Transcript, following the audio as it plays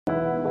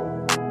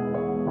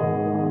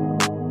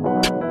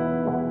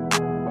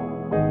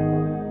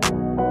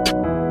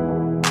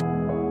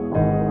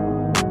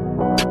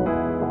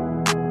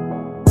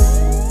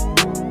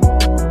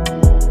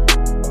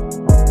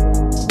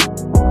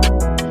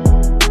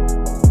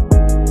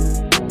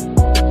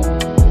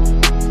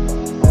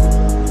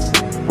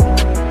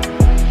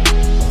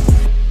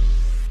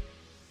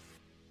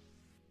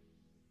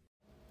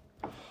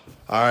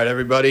All right,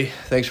 everybody.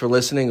 Thanks for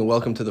listening and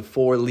welcome to the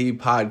 4 Lee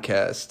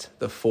podcast.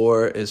 The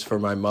 4 is for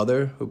my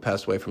mother, who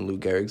passed away from Lou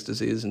Gehrig's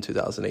disease in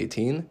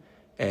 2018.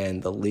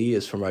 And the Lee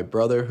is for my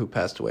brother, who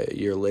passed away a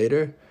year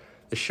later.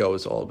 The show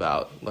is all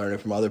about learning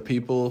from other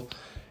people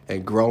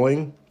and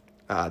growing.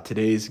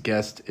 Today's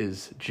guest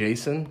is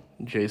Jason.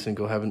 Jason,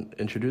 go ahead and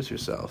introduce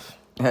yourself.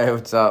 Hey,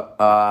 what's up?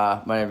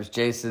 My name is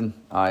Jason.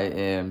 I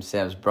am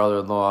Sam's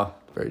brother-in-law.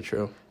 Very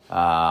true.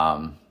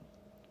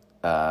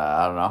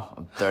 I don't know.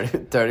 I'm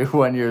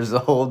 31 years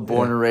old,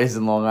 born and raised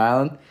in Long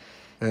Island.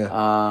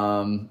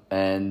 Yeah.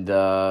 And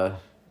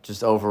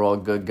just overall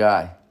good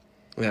guy.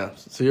 Yeah.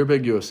 So you're a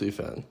big UFC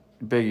fan.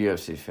 Big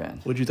UFC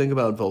fan. What'd you think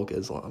about Volk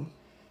Islam?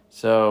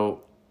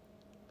 So,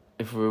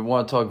 if we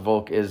want to talk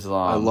Volk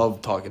Islam... I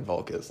love talking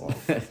Volk Islam.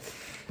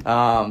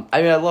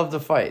 I love the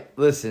fight.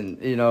 Listen,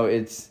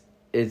 it's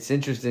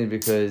interesting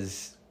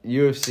because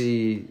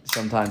UFC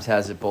sometimes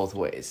has it both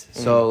ways.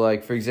 So,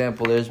 like, for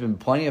example, there's been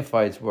plenty of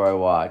fights where I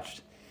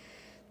watched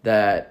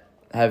that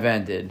have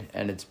ended,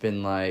 and it's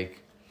been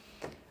like,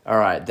 all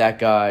right, that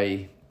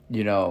guy,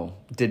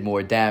 did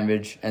more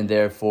damage, and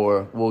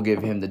therefore we'll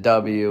give him the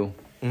W,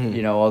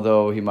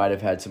 although he might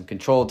have had some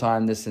control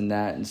time, this and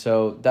that. And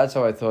so that's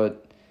how I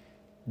thought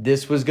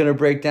this was going to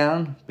break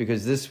down,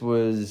 because this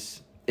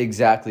was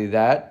exactly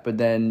that. But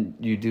then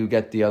you do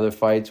get the other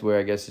fights where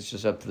I guess it's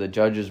just up to the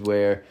judges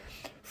where...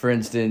 For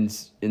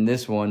instance, in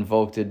this one,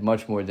 Volk did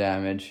much more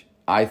damage,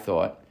 I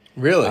thought.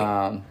 Really?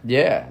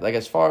 Yeah. Like,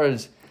 as far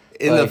as...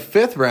 In the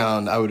 5th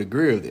round, I would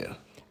agree with you.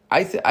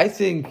 I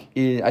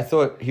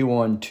thought he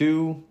won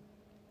 2,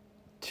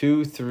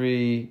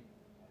 3...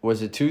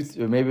 Was it 2...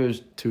 Or maybe it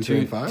was 2, 3,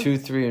 and 5? 2,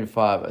 3, and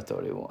 5 I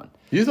thought he won.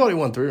 You thought he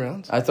won 3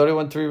 rounds? I thought he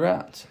won 3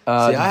 rounds. See,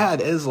 I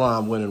had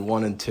Islam winning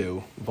 1 and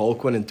 2,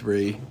 Volk winning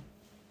 3,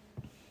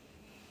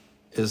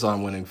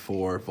 Islam winning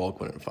 4, Volk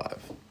winning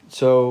 5.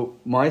 So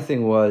my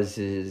thing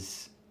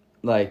is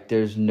like,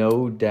 there's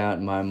no doubt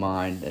in my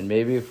mind, and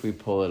maybe if we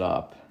pull it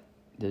up,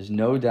 there's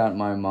no doubt in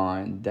my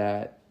mind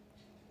that,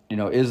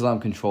 Islam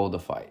controlled the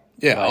fight.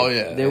 Yeah,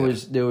 like,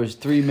 There was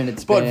 3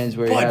 minute spans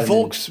where he had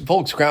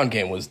Volk's ground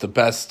game was the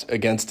best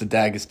against the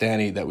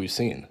Dagestani that we've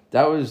seen.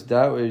 That was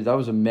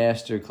a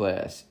master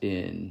class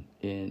in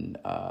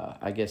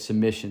I guess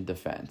submission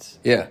defense.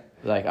 Yeah,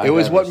 like it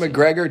was what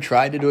McGregor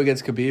tried to do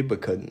against Khabib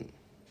but couldn't.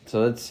 So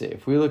let's see.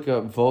 If we look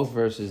up Volk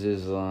versus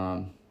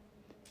Islam,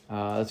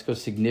 let's go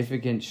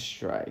significant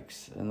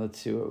strikes. And let's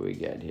see what we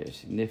get here.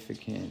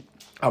 Significant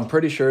I'm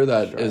pretty sure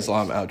that strikes.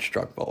 Islam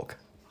outstruck Volk.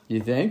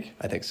 You think?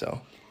 I think so.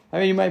 I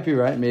mean, you might be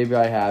right. Maybe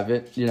I have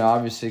it.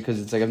 Obviously,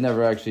 because it's like I've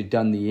never actually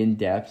done the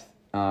in-depth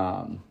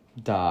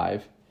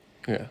dive.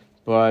 Yeah.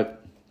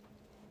 But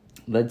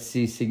let's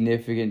see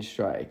significant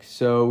strikes.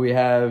 So we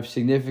have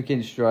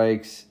significant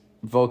strikes...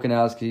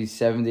 Volkanovski's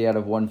 70 out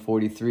of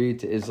 143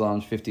 to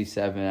Islam's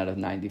 57 out of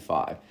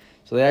 95.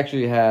 So they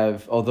actually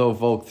have, although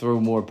Volk threw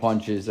more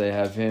punches, they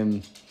have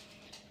him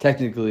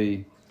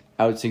technically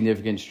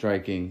out-significant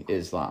striking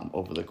Islam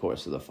over the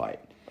course of the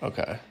fight.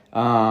 Okay.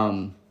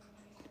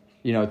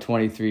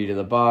 23 to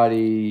the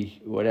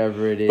body,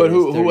 whatever it is. But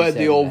who had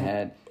the old...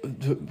 head.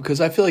 Because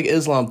I feel like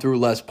Islam threw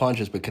less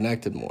punches but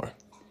connected more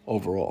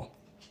overall.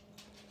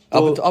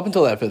 Up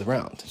until that 5th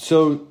round.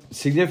 So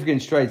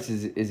significant strikes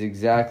is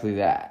exactly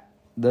that.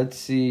 Let's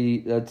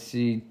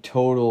see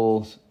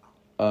totals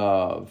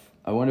of...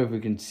 I wonder if we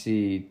can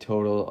see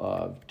total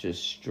of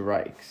just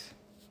strikes.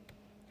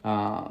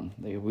 Like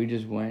if we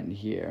just went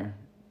here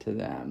to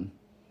them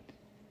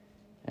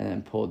and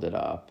then pulled it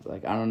up.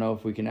 Like, I don't know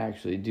if we can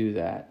actually do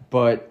that.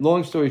 But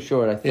long story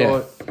short, I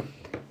thought... Yeah.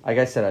 Like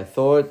I said, I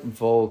thought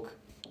Volk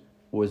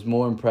was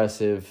more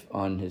impressive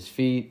on his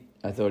feet.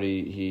 I thought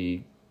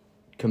he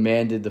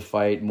commanded the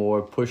fight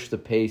more, pushed the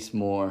pace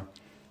more.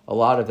 A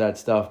lot of that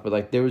stuff, but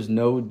like there was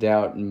no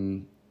doubt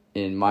in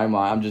my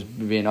mind, I'm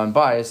just being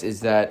unbiased,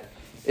 is that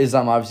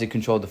Islam obviously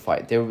controlled the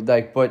fight. They were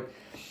like, but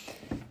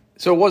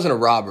so it wasn't a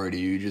robbery to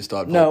you. You just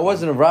thought no, it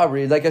wasn't a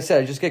robbery. Like I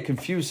said, I just get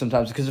confused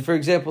sometimes because, for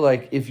example,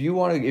 like if you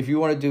want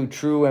to do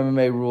true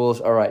MMA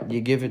rules, all right,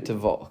 you give it to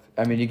Volk.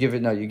 I mean, you give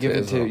it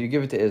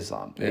to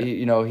Islam.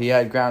 Yeah. He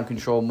had ground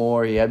control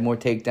more. He had more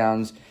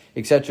takedowns,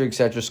 et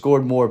cetera,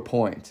 scored more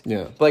points.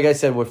 Yeah. But like I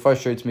said, what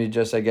frustrates me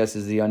just, I guess,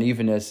 is the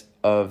unevenness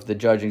of the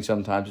judging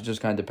sometimes. It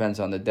just kind of depends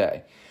on the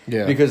day.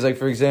 Yeah. Because, like,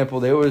 for example,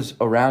 there was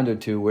a round or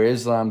two where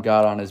Islam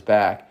got on his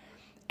back,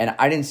 and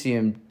I didn't see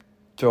him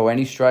throw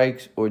any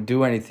strikes or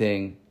do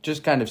anything.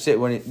 Just kind of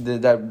sit when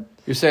that.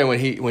 You're saying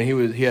when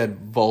he had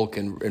Volk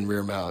in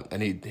rear mount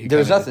and he there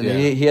was nothing. Yeah.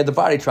 He had the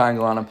body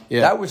triangle on him.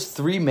 Yeah. That was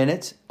 3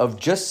 minutes of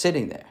just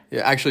sitting there. Yeah,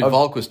 actually,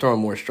 Volk was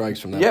throwing more strikes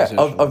from that position.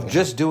 Of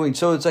just doing.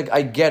 So it's like,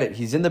 I get it.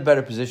 He's in the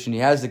better position. He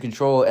has the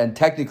control, and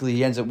technically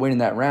he ends up winning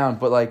that round.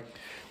 But like,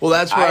 well,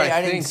 that's where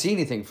I didn't see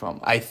anything from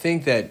him. I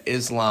think that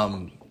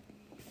Islam,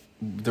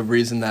 the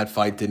reason that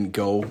fight didn't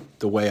go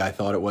the way I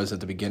thought it was at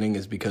the beginning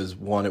is because,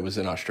 one, it was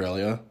in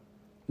Australia,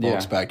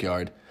 Volk's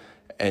backyard,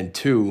 and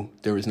two,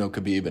 there was no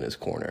Khabib in his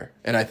corner.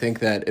 And I think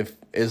that if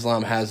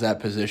Islam has that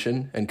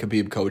position and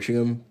Khabib coaching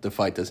him, the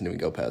fight doesn't even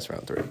go past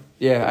round 3.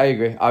 Yeah, I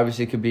agree.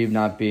 Obviously, Khabib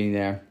not being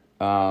there.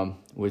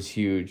 was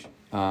huge.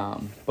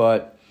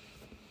 But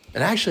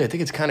And actually, I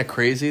think it's kind of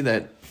crazy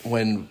that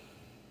when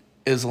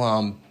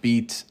Islam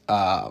beat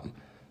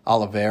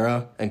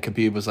Oliveira and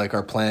Khabib was like,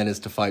 our plan is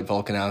to fight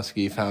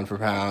Volkanovski pound for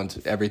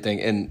pound, everything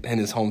in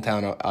his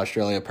hometown,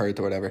 Australia, Perth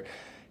or whatever.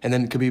 And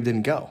then Khabib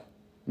didn't go.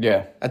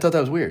 yeah. I thought that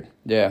was weird.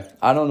 Yeah.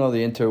 I don't know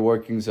the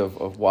interworkings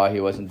of why he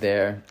wasn't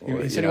there.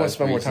 He said he wants to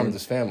spend more time with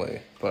his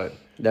family, but...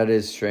 That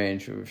is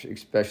strange,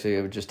 especially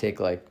it would just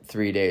take like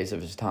 3 days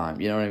of his time.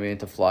 You know what I mean?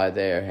 To fly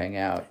there, hang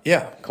out,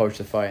 coach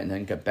the fight, and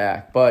then get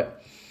back.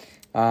 But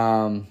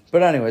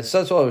anyway, so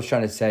that's what I was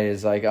trying to say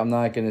is like I'm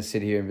not gonna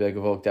sit here and be like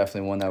Volk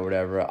definitely won that,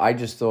 whatever. I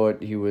just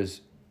thought he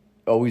was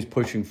always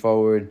pushing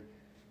forward,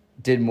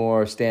 did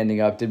more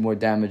standing up, did more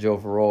damage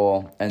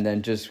overall, and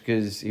then just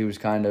because he was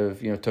kind of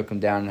took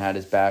him down and had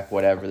his back,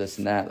 whatever, this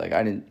and that. Like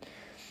I didn't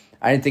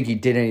think he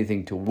did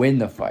anything to win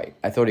the fight.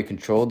 I thought he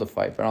controlled the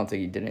fight, but I don't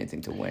think he did anything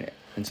to win it.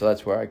 And so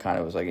that's where I kind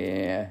of was like,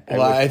 yeah.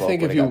 Well, I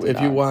think if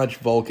you watch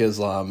Volk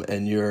Islam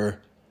and you're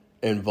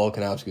in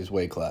Volkanovski's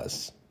weight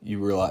class, you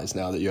realize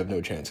now that you have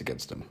no chance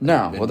against him.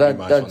 No, and well that's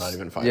well not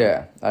even fight.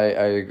 Yeah, I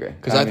agree.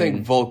 Because I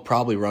think Volk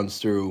probably runs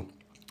through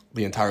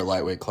the entire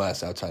lightweight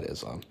class outside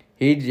Islam.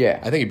 I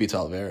think he beats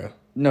Oliveira.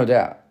 No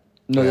doubt.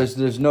 No,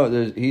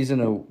 he's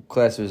in a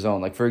class of his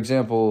own. Like for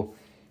example,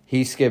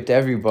 he skipped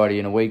everybody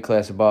in a weight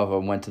class above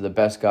him, went to the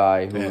best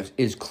guy who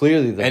is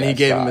clearly the best guy. And he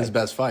gave him his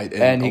best fight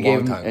in a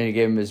long time. And he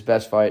gave him his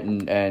best fight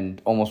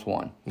and almost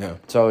won. Yeah.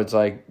 So it's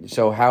like,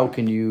 so how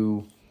can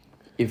you,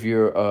 if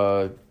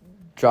you're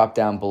drop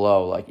down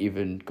below, like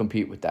even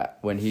compete with that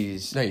when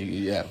he's... When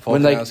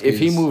if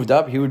he moved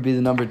up, he would be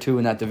the number 2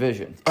 in that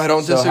division. I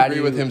don't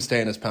disagree with him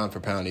staying as pound for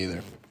pound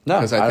either. No.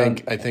 Because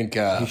I think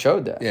he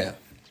showed that. Yeah.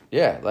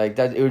 Yeah, like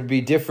that. It would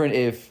be different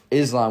if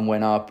Islam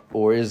went up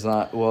or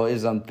Islam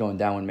going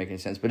down wouldn't make any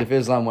sense. But if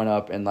Islam went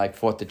up and like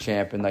fought the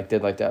champ and like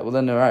did like that, well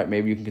then all right,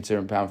 maybe you can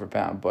consider him pound for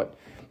pound. But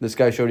this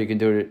guy showed he can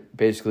do it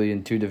basically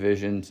in 2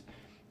 divisions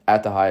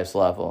at the highest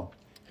level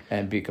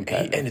and be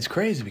competitive. And it's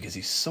crazy because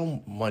he's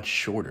so much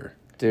shorter.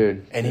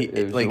 Dude, and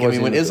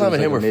when Islam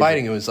and him were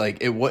fighting, it was like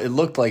it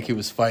looked like he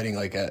was fighting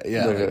like a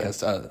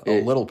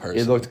little person.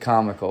 It looked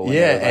comical. When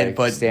they were,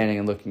 but standing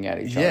and looking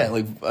at each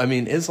other.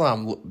 Yeah,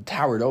 Islam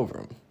towered over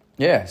him.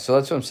 Yeah, so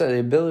that's what I'm saying. The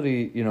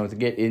ability, to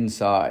get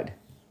inside,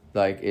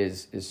 like,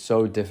 is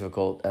so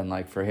difficult, and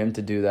like for him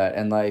to do that,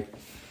 and like,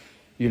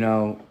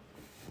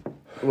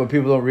 what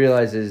people don't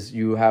realize is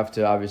you have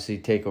to obviously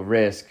take a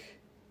risk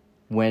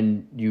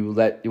when you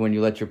let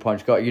your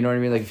punch go. You know what I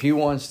mean? Like if he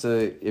wants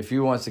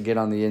to get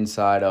on the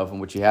inside of him,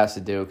 which he has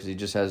to do because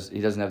he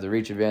doesn't have the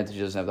reach advantage, he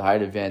doesn't have the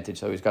height advantage,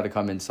 so he's got to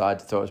come inside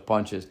to throw his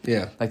punches.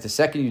 Yeah. Like the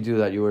second you do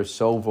that, you are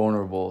so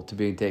vulnerable to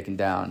being taken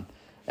down,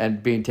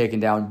 and being taken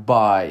down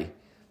by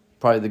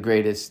probably the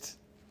greatest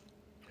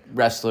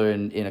wrestler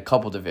in a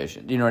couple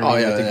divisions. You know what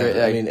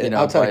I mean?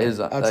 Outside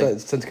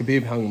since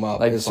Khabib hung him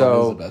up,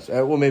 Islam is the best.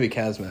 Well, maybe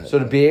Kazmat. So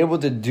to be able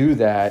to do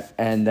that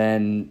and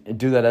then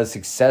do that as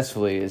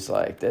successfully is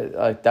like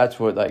that's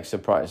what like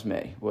surprised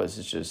me. Was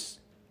it's just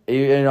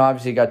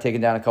obviously he got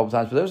taken down a couple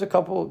times, but there was a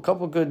couple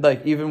good,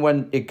 like even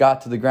when it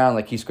got to the ground,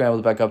 like he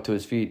scrambled back up to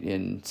his feet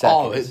in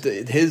seconds.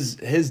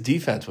 His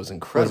defense was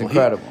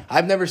incredible.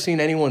 I've never seen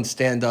anyone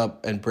stand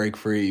up and break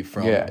free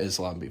from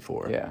Islam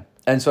before. Yeah.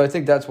 And so I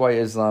think that's why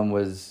Islam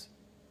was,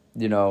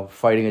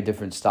 fighting a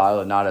different style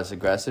and not as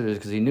aggressive, is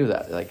because he knew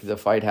that. Like, the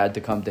fight had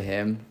to come to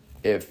him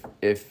if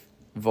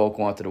Volk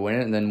wanted to win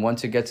it. And then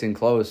once it gets in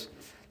close,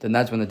 then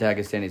that's when the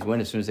Dagestanis win.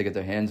 As soon as they get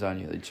their hands on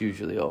you, it's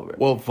usually over.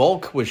 Well,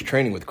 Volk was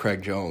training with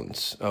Craig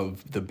Jones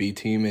of the B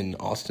team in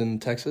Austin,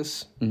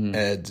 Texas. Mm-hmm.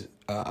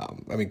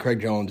 And, Craig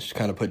Jones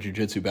kind of put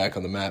jiu-jitsu back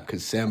on the map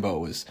because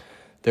Sambo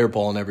they were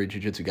balling every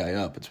jiu-jitsu guy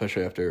up,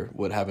 especially after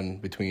what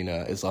happened between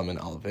Islam and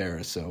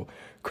Oliveira. So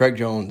Craig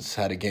Jones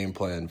had a game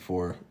plan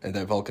and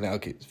that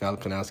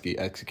Volkanovski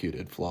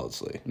executed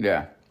flawlessly.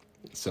 Yeah.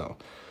 So,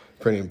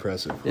 pretty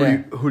impressive. Yeah.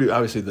 Who do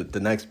obviously the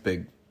next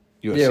big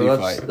UFC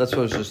fight? That's what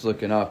I was just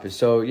looking up.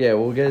 So, yeah,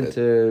 we'll get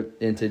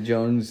into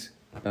Jones,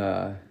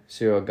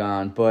 Cyril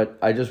Gane, but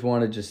I just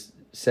want to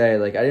say,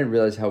 like, I didn't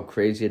realize how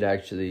crazy it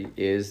actually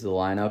is, the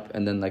lineup,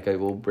 and then, like, I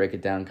will break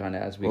it down kind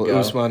of as we go.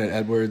 Usman and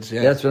Edwards,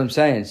 yeah. That's what I'm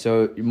saying.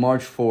 So,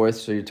 March 4th,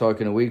 so you're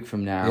talking a week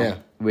from now,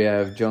 we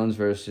have Jones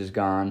versus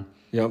Gane.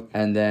 Yep.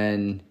 And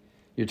then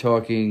you're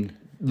talking,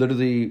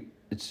 literally,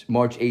 it's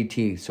March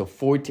 18th, so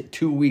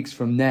 2 weeks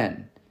from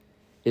then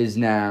is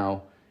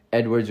now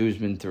Edwards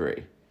Usman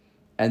 3.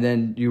 And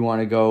then you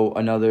want to go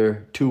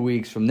another 2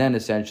 weeks from then,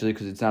 essentially,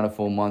 because it's not a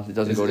full month. It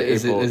doesn't go to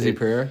April. Izzy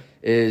Pereira?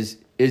 Is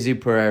Izzy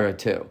Pereira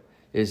 2.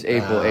 Is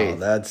April 8th.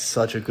 That's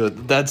such a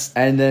good... That's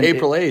and then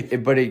April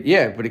 8th. But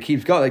it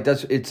keeps going. Like,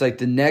 it's like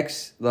the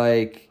next,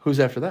 like... Who's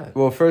after that?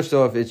 Well, first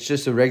off, it's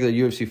just a regular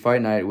UFC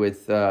fight night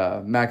with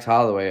Max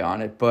Holloway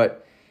on it. But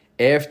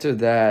after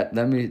that,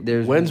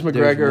 When's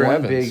McGregor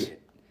Evans?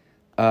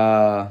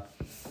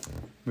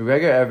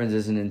 McGregor Evans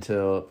isn't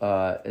until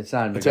it's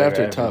not. It's McGregor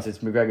after Evans, Tough. It's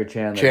McGregor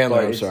Chandler.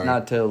 Chandler, I'm sorry.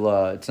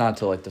 It's not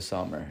till like the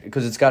summer,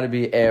 because it's got to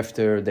be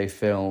after they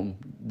film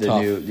the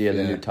Tough.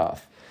 new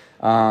Tough.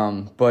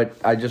 But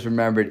I just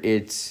remembered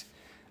it's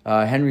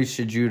Henry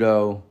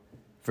Cejudo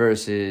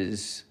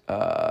versus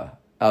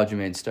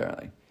Aljamain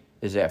Sterling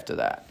is after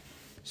that.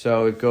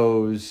 So it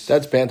goes...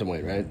 That's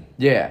bantamweight, right?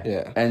 Yeah.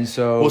 Yeah. And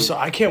so... Well, so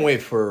I can't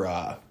wait for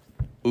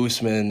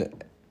Usman,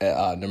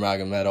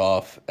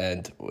 Nurmagomedov,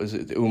 and was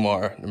it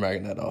Umar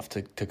Nurmagomedov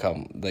to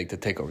come, like, to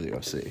take over the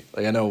UFC.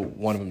 Like, I know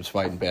one of them is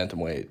fighting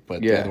bantamweight,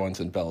 but the other one's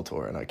in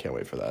Bellator, and I can't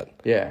wait for that.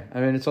 Yeah.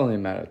 I mean, it's only a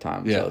matter of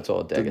time, so it's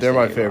all dead. They're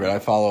my favorite. I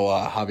follow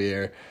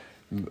Javier.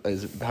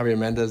 Is Javier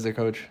Mendez their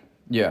coach?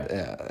 Yeah.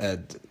 Yeah,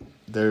 and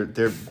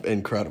they're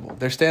incredible.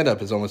 Their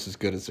stand-up is almost as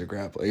good as their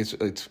grappling.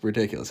 It's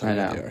ridiculous how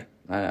good they are.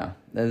 I know.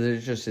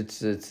 There's just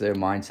it's their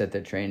mindset,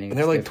 their training. And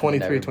they're like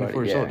 23,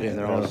 24 years old. Yeah,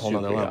 they're on a whole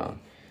other level.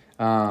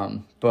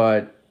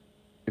 But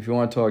if you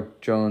want to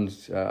talk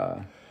Jones,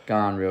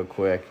 Gane real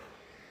quick,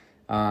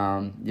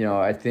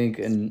 I think,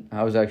 and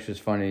I was actually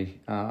just funny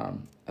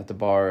at the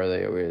bar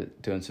earlier. We were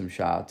doing some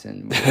shots,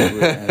 and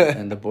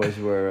and the boys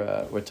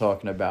were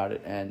talking about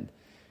it, and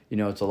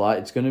it's a lot.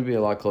 It's going to be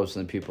a lot closer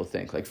than people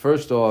think. Like,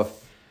 first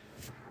off,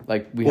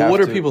 like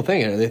what are people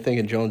thinking? Are they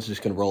thinking Jones is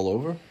just going to roll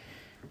over?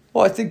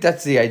 Well, I think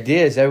that's the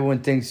idea. Is everyone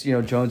thinks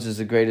Jones is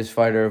the greatest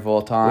fighter of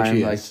all time. Which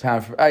he like is.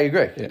 pound for. I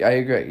agree. Yeah. I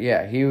agree.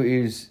 Yeah,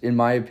 he's in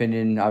my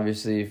opinion.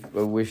 Obviously,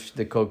 I wish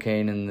the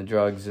cocaine and the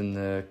drugs and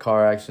the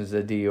car accidents,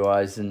 the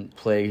DUIs didn't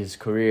plague his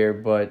career.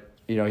 But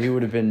he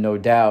would have been no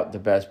doubt the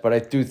best. But I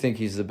do think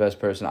he's the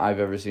best person I've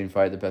ever seen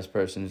fight. The best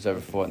person who's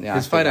ever fought in the octagon.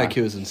 His fight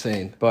IQ is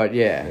insane. But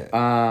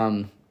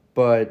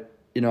but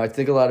I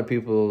think a lot of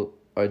people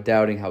are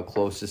doubting how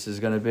close this is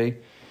going to be.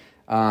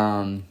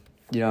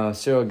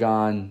 Cyril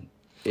Gane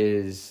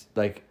is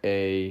like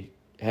a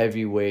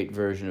heavyweight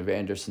version of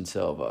Anderson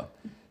Silva.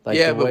 Like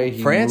the way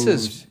he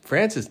Francis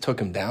took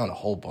him down a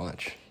whole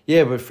bunch.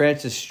 Yeah, but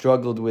Francis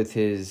struggled with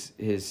his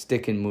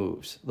stick and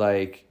moves.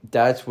 Like,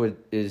 that's what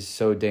is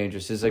so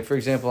dangerous. Is like, for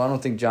example, I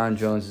don't think John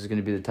Jones is going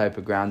to be the type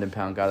of ground and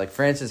pound guy. Like,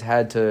 Francis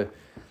had to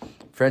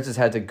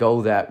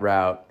go that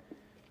route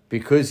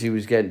because he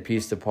was getting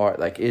pieced apart.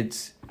 Like,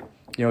 it's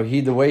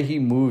the way he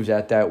moves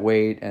at that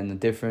weight and the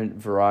different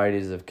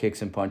varieties of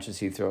kicks and punches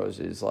he throws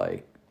is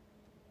like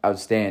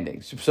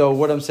outstanding. So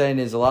what I'm saying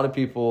is a lot of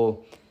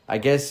people, I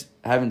guess,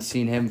 haven't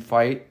seen him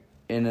fight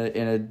in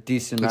a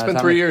decent amount of time.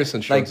 It's been 3 years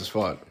since Jones has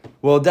fought.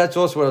 Well, that's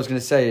also what I was going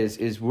to say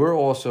is we're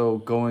also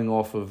going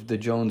off of the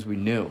Jones we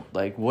knew.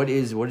 Like, what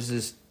does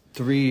this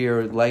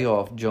 3-year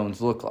layoff Jones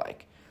look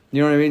like?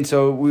 You know what I mean?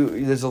 So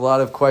there's a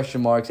lot of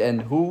question marks.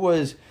 And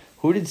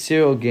who did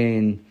Cyril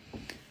Gane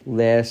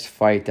last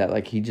fight that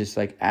like he just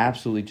like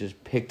absolutely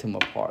just picked him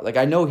apart? Like,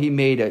 I know he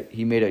made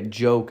a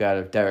joke out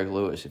of Derek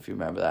Lewis, if you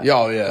remember that.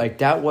 Oh yeah. Like,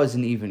 that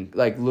wasn't even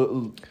like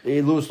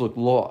Lewis looked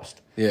lost.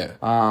 Yeah.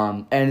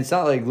 And it's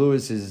not like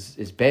Lewis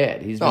is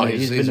bad. He's been in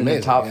amazing,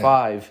 the top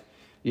 5.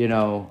 His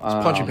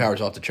punching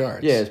power's off the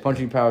charts. Yeah, his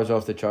punching power's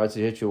off the charts.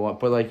 He hit you one,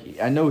 but like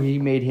I know he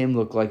made him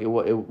look like it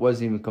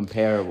wasn't even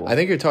comparable. I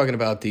think you're talking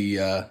about the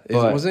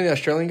wasn't he the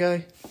Australian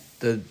guy?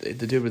 The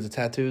dude with the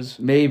tattoos?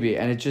 Maybe,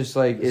 and it's just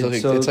like...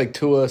 It's like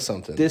Tua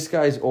something. This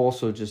guy's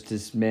also just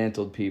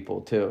dismantled people,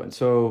 too. And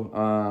so...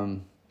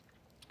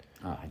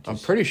 I'm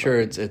pretty sure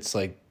it's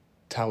like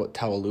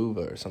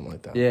Tawaluva or something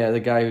like that. Yeah, the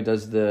guy who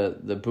does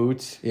the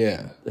boots.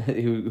 Yeah.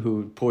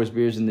 who pours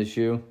beers in the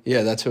shoe.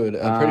 Yeah, that's who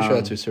I'm pretty sure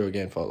that's who Cyril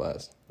Gane fought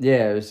last.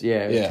 Yeah, it was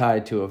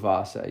tied to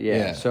Avasa.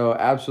 Yeah. So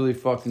absolutely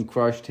fucking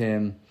crushed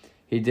him.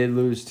 He did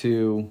lose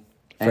to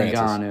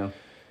Ngannou.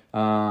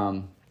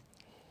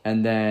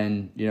 And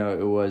then,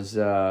 it was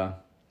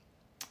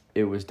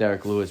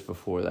Derek Lewis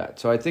before that.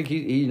 So I think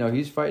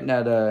he's fighting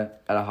at a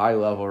high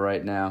level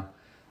right now.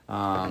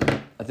 I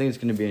think it's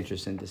going to be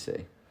interesting to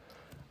see.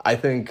 I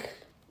think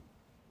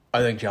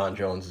John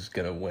Jones is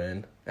going to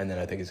win, and then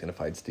I think he's going to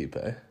fight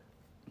Stipe.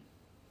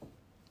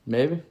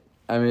 Maybe.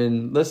 I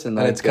mean, listen.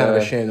 And it's kind of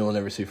a shame that we'll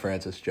never see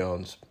Francis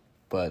Jones,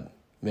 but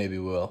maybe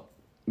we'll.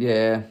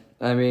 Yeah.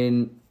 I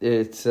mean,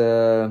 it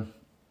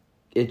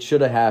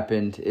should have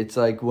happened. It's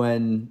like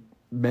when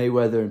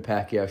Mayweather and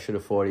Pacquiao should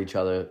have fought each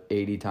other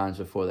 80 times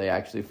before they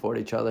actually fought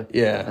each other.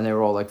 Yeah. And they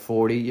were all like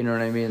 40, you know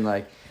what I mean?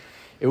 Like,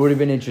 it would have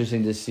been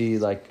interesting to see,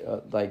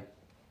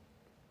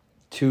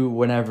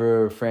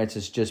 whenever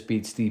Francis just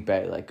beat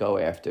Stipe, like, go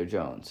after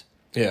Jones.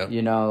 Yeah.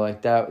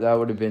 Like, that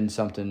would have been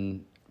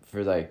something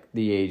for, like,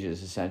 the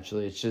ages,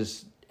 essentially. It's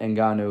just...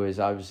 Ngannou is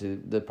obviously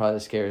probably the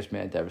scariest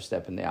man to ever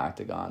step in the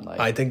octagon. Like,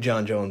 I think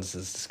John Jones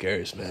is the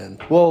scariest man.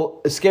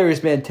 Well, the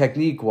scariest man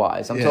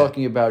technique-wise. I'm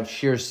talking about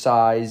sheer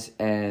size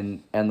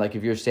and like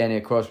if you're standing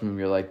across from him,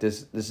 you're like,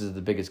 this is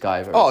the biggest guy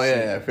I've ever seen.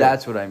 Yeah.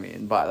 That's what I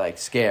mean by like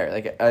scare.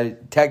 Like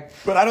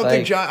But I don't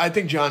think John. I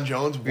think John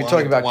Jones. You're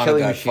talking about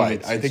killing machine.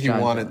 Fight. I think he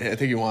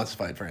wants to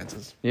fight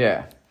Francis.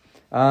 Yeah.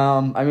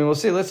 I mean, we'll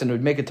see. Listen, it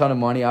would make a ton of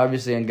money.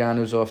 Obviously,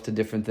 Ngannou's off to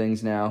different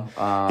things now.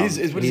 Is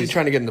he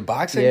trying to get into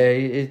boxing? Yeah,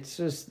 it's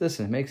just,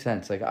 listen, it makes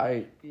sense. Like,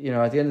 at the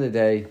end of the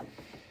day,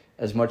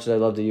 as much as I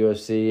love the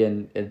UFC,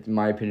 and in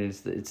my opinion,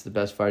 it's the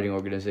best fighting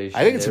organization.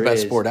 I think it's the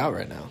best sport out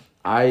right now.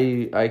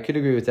 I could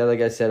agree with that.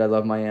 Like I said, I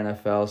love my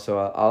NFL, so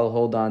I'll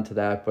hold on to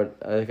that. But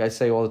like I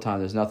say all the time,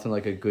 there's nothing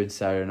like a good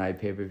Saturday night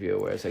pay-per-view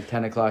where it's like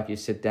 10 o'clock, you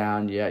sit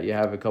down, you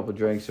have a couple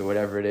drinks or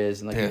whatever it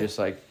is, and like you're just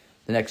like,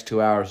 the next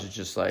 2 hours is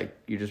just like,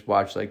 you just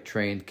watch like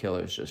trained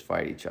killers just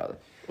fight each other.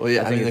 Well,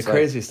 yeah, I mean, the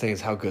craziest thing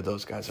is how good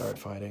those guys are at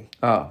fighting.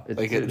 Oh,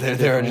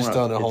 they're just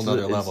on a whole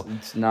nother level.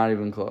 It's not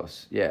even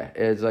close. Yeah,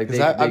 it's like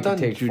I've done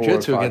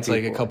jiu-jitsu against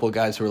like a couple of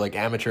guys who are like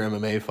amateur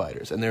MMA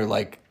fighters, and they're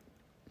like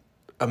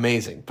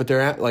amazing, but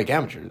they're like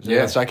amateurs.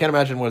 Yeah, so I can't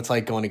imagine what it's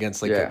like going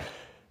against like a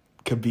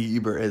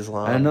Khabib or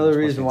Islam. And another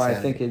reason why I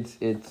think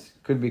it's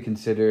could be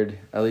considered,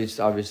 at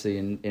least obviously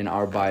in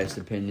our biased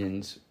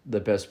opinions, the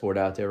best sport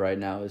out there right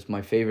now is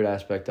my favorite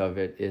aspect of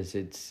it is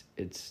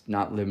it's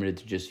not limited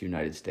to just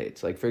United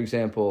States. Like for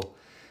example,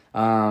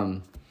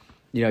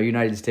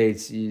 United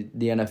States, the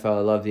NFL. I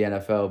love the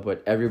NFL,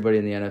 but everybody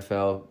in the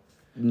NFL,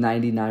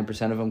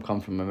 99% of them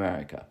come from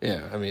America.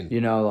 Yeah, I mean,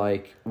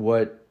 like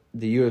what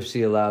the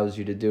UFC allows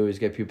you to do is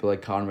get people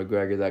like Conor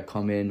McGregor that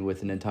come in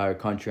with an entire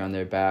country on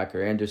their back,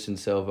 or Anderson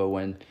Silva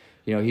when,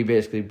 he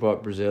basically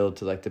brought Brazil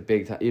to like the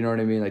big time, you know what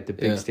I mean? Like the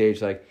big stage,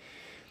 like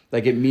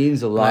it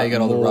means a lot more. Now you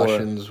got all the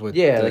Russians with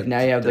like now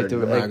you have like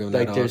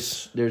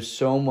there's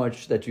so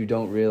much that you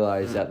don't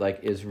realize that like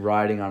is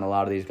riding on a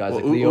lot of these guys.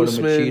 Well, like Lyoto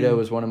Machida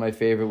was one of my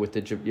favorite with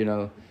the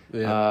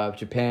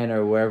Japan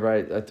or wherever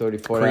I thought he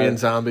fought. Korean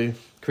Zombie,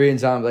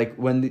 like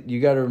when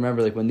you got to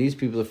remember, like when these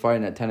people are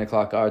fighting at 10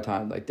 o'clock our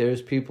time, like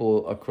there's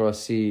people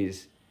across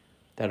seas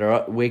that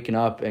are waking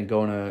up and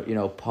going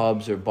to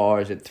pubs or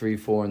bars at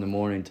 3-4 in the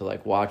morning to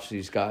like watch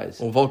these guys.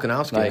 Well,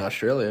 Volkanovski in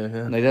Australia,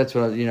 yeah. Like that's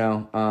what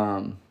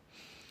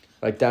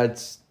like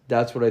that's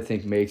what I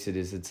think makes it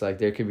is it's like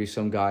there could be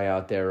some guy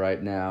out there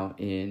right now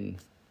in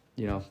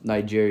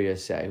Nigeria,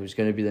 say, who's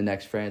going to be the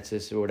next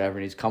Francis or whatever,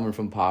 and he's coming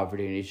from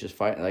poverty and he's just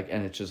fighting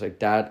and it's just like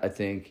that. I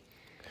think.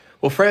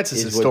 Well,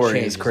 Francis's story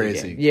is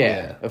crazy.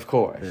 Yeah, of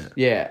course.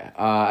 Yeah.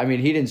 I mean,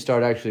 he didn't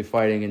start actually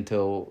fighting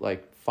until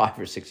like 5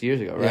 or 6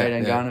 years ago, right?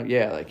 And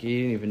Ghana, like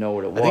he didn't even know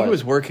what it was. I think he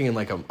was working in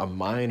like a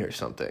mine or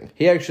something.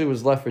 He actually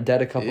was left for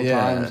dead a couple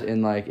times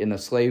in a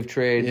slave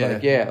trade.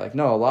 A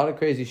lot of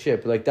crazy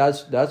shit. But like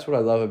that's what I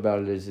love about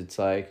it is it's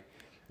like,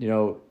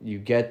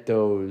 you get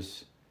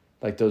those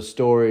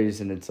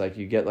stories and it's like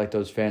you get like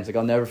those fans. Like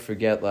I'll never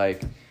forget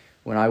like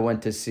when I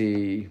went to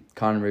see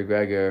Conor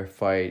McGregor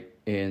fight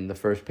in the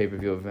first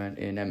pay-per-view event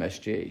in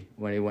MSG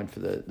when he went for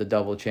the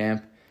double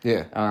champ.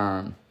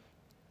 Yeah.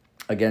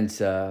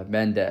 Against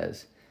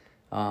Mendez.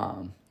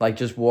 Like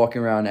just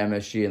walking around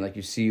MSG and like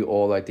you see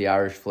all like the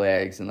Irish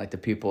flags and like the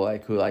people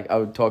like who like I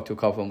would talk to a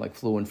couple of them like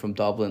flew in from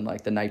Dublin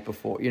like the night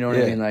before. You know what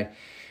I mean? Like,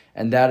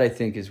 and that I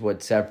think is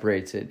what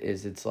separates it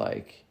is it's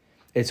like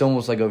it's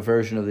almost like a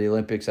version of the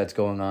Olympics that's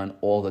going on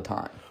all the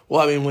time.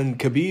 Well, I mean, when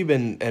Khabib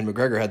and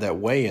McGregor had that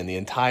weigh-in, the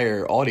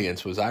entire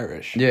audience was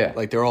Irish. Yeah.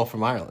 Like they're all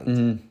from Ireland.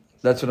 Mm-hmm.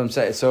 That's what I'm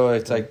saying. So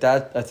it's like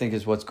that. I think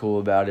is what's cool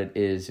about it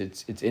is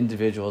it's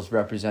individuals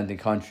representing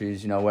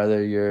countries.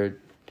 Whether you're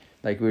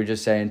like we were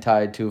just saying,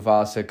 Tai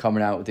Tuivasa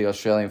coming out with the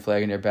Australian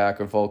flag in your back,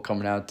 or Volk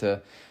coming out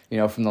to,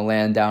 from the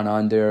land down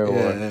under,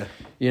 or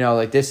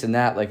like this and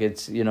that. Like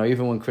it's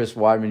even when Chris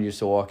Weidman used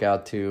to walk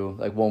out to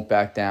like Won't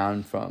Back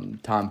Down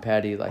from Tom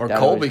Petty, like or that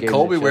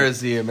Colby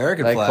wears the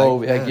American flag.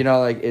 Colby,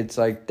 like it's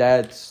like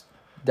that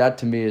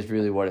to me is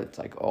really what it's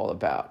like all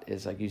about.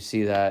 Is like you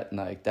see that and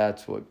like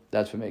that's what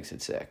makes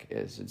it sick.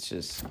 Is it's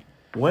just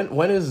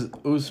when is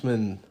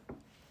Usman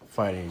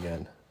fighting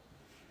again?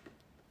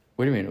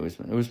 What do you mean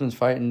Usman? Usman's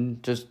fighting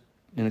just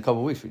in a couple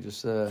of weeks. We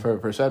just for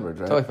Edwards,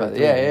 right? Talked about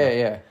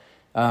it.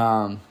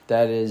 Yeah.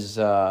 That is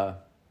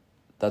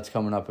that's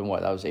coming up in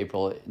what? That was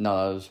April. No,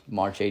 that was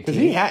March 18th. Because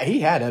he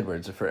had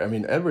Edwards.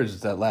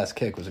 Edwards, that last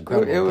kick was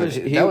incredible.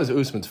 That was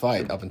Usman's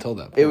fight up until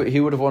that point. He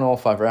would have won all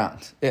 5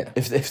 rounds. Yeah.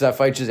 If that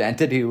fight just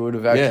ended, he would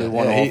have actually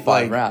won all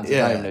 5 rounds. It's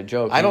not even a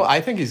joke.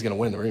 I think he's going to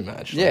win the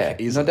rematch.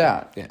 No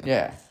doubt.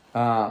 Yeah.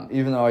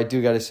 Even though I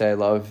do got to say I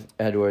love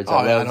Edwards.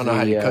 I don't know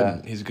how you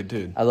couldn't. He's a good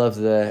dude. I love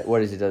the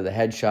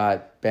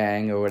headshot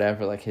bang or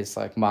whatever, like his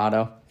like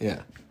motto. Yeah.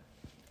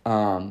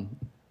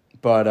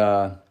 But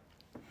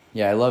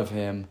I love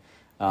him.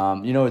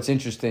 It's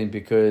interesting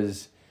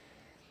because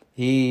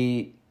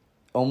he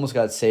almost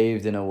got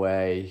saved in a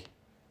way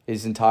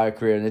his entire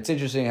career. And it's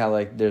interesting how,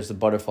 like, there's the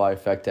butterfly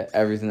effect to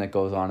everything that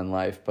goes on in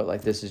life. But,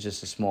 like, this is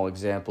just a small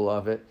example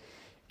of it,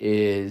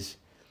 is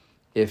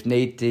if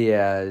Nate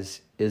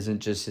Diaz isn't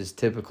just his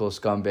typical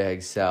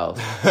scumbag self.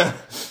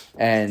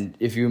 And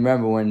if you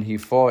remember when he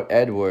fought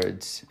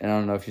Edwards, and I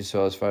don't know if you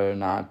saw this fight or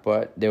not,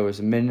 but there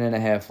was a minute and a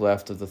half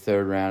left of the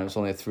third round. It was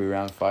only a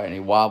 3-round fight, and he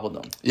wobbled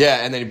him.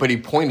 Yeah, but he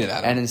pointed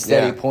at him. And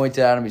instead he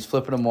pointed at him. He's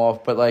flipping him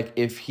off. But like,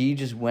 if he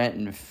just went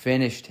and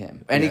finished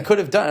him, and he could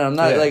have done it.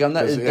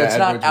 That's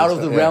not out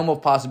of the realm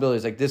of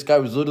possibilities. Like, this guy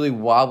was literally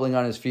wobbling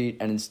on his feet,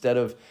 and instead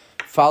of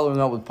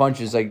following up with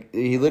punches, like,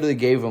 he literally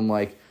gave him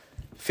like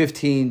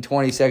 15,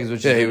 20 seconds,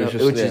 which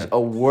is a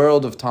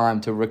world of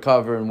time to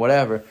recover and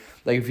whatever.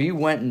 Like, if he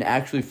went and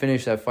actually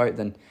finished that fight,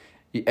 then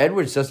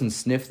Edwards doesn't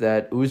sniff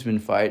that Usman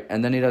fight,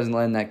 and then he doesn't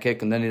land that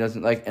kick, and then he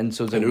doesn't and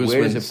so it's like, and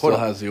where does Usman it still put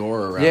him? has the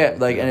aura around Yeah,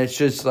 him. and it's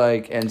just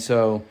and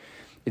so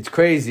it's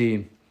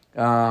crazy.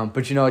 But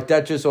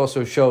that just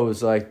also shows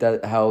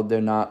that how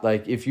they're not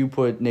if you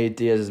put Nate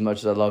Diaz, as much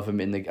as I love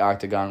him, in the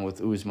octagon with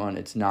Usman,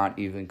 it's not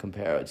even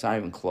comparable. It's not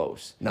even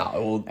close. No,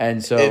 well,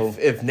 and so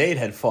if Nate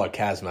had fought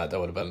Kazmat, that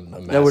would have been a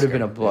massacre. That would have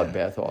been a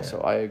bloodbath. Also,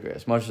 I agree.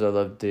 As much as I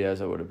love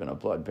Diaz, it would have been a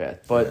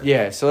bloodbath. But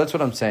so that's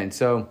what I'm saying.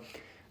 So,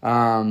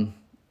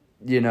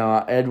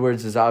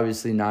 Edwards is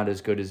obviously not as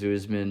good as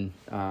Usman.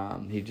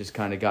 He just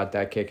kind of got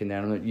that kick in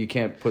there. You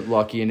can't put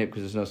lucky in it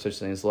because there's no such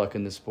thing as luck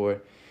in the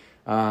sport.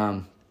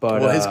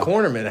 But his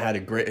cornerman had a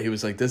great. He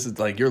was like, "This is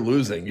you're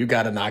losing. You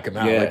got to knock him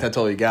out. Yeah. That's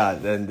all you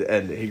got."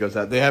 And he goes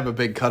out. They have a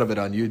big cut of it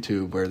on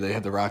YouTube where they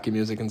have the Rocky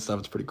music and stuff.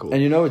 It's pretty cool.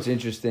 And what's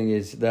interesting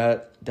is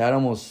that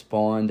almost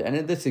spawned,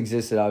 and this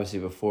existed obviously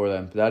before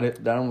then,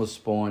 but that almost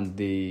spawned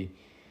the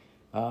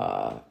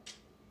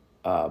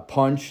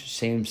punch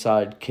same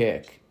side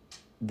kick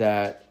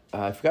that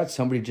I forgot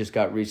somebody just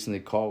got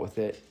recently caught with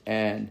it,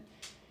 and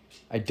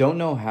I don't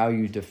know how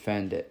you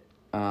defend it.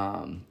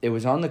 It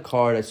was on the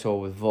card I saw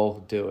with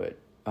Volk do it.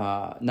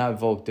 Not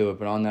Volk do it,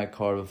 but on that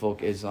card with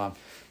Volk Islam.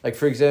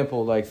 For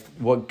example,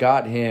 what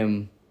got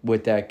him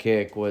with that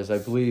kick was, I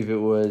believe it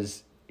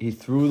was, he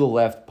threw the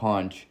left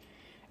punch,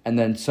 and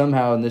then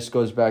somehow, and this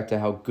goes back to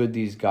how good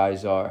these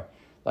guys are,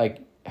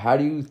 how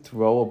do you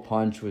throw a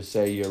punch with,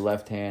 say, your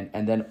left hand,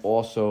 and then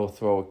also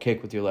throw a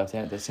kick with your left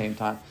hand at the same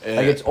time?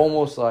 Yeah. It's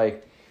almost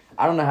I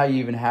don't know how you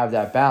even have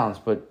that balance,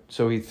 but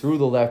so he threw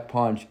the left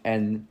punch,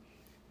 and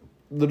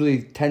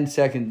literally 10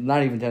 seconds,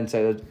 not even 10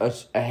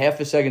 seconds, a half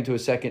a second to a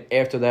second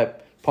after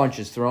that punch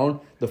is thrown,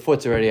 the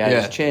foot's already at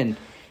his chin.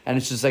 And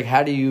it's just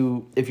how do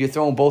you, if you're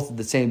throwing both at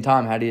the same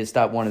time, how do you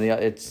stop one of the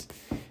other? It's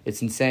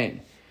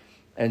insane.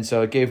 And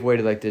so it gave way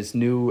to this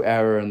new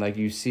era, and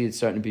you see it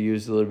starting to be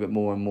used a little bit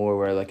more and more,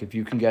 where if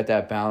you can get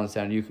that balance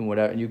down, you can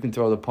whatever, and you can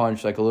throw the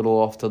punch a little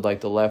off to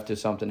the left or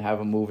something, have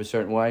him move a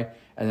certain way,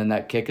 and then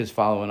that kick is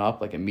following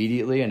up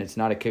immediately, and it's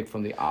not a kick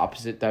from the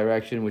opposite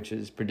direction, which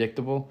is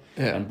predictable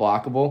and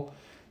blockable.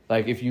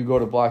 If you go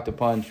to block the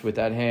punch with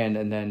that hand,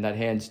 and then that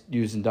hand's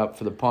using up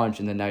for the punch,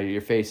 and then now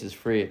your face is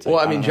free. It's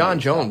John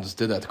Jones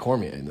did that to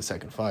Cormier in the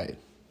second fight.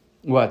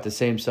 What, the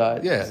same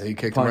side? Yeah, he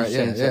kicked him right.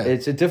 Yeah.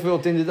 It's a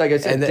difficult thing to, like I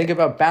said, think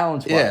about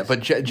balance. Yeah,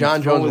 but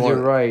John Jones with your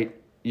right.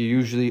 You're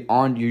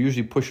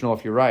usually pushing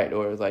off your right,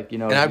 or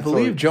And I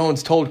believe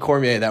Jones told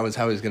Cormier that was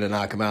how he was going to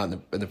knock him out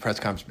in the press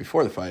conference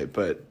before the fight.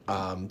 But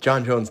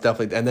John Jones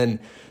definitely. And then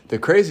the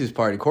craziest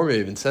part, and Cormier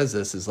even says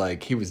this, is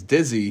he was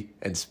dizzy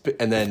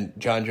and then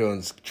John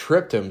Jones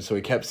tripped him, so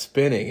he kept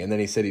spinning, and then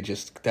he said he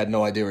just had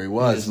no idea where he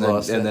was,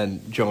 and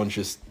then Jones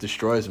just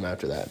destroys him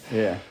after that.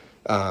 Yeah.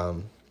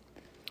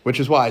 Which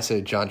is why I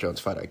say John Jones'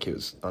 fight IQ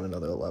is on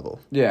another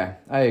level. Yeah,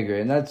 I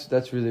agree, and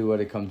that's really what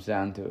it comes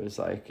down to. Is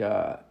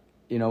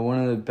one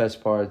of the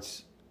best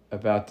parts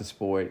about the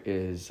sport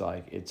is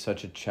it's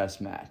such a chess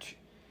match.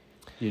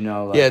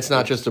 It's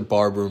not just a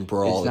barroom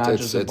brawl. It's not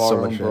just a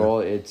barroom brawl.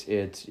 It's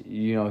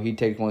he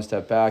takes one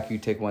step back, you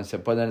take one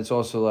step, but then it's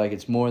also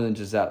it's more than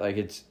just that.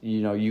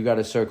 You got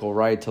to circle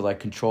right to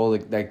control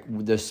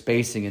the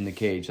spacing in the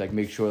cage.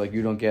 Make sure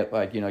you don't get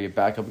your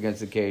back up against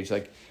the cage.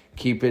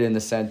 Keep it in the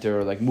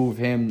center, or move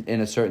him in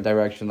a certain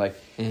direction.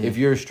 If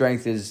your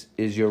strength is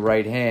your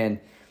right hand,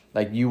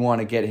 you want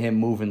to get him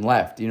moving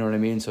left. You know what I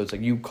mean? So it's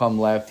you come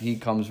left, he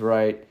comes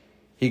right,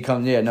 you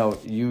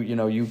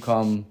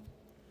come,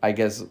 I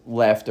guess,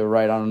 left or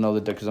right. I don't know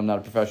because I'm not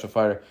a professional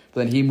fighter.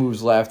 But then he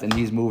moves left, and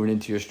he's moving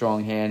into your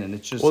strong hand, and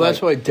it's just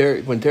that's why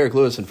when Derek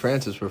Lewis and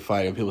Francis were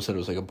fighting, people said it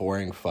was a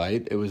boring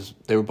fight.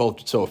 They were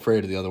both so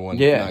afraid of the other one.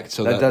 Yeah, it's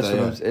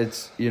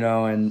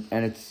and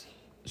it's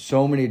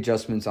so many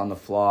adjustments on the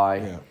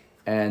fly,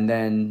 and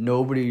then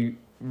nobody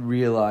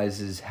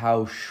realizes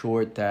how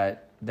short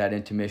that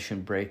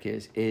intermission break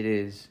is.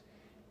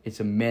 It's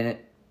a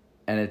minute,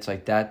 and it's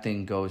that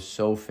thing goes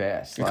so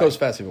fast. It goes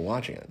fast even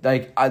watching it.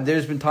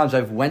 There's been times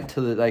I've went to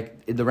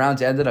the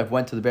rounds ended, I've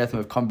went to the bathroom,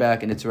 I've come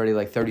back, and it's already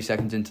 30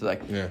 seconds into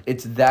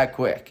it's that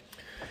quick.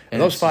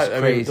 And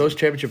those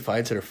championship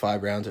fights that are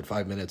 5 rounds at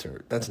 5 minutes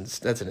that's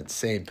an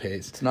insane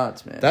pace. It's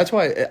nuts, man. That's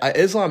why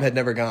Islam had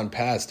never gone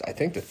past, I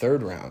think, the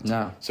 3rd round.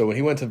 No. So when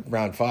he went to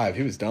round 5,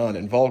 he was done,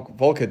 and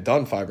Volk had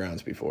done 5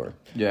 rounds before.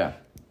 Yeah,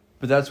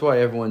 but that's why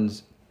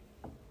everyone's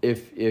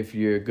if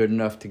you're good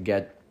enough to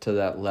get to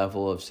that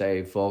level of,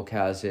 say, Volk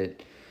has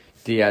it,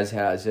 Diaz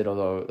has it,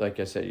 although, like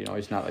I said,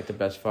 he's not the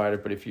best fighter.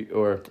 But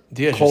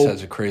Diaz just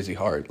has a crazy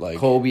heart.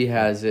 Colby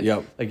has it.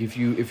 Yep. If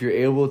you're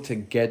able to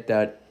get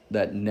that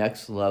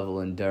next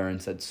level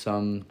endurance that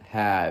some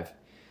have,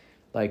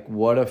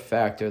 what a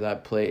factor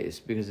that plays,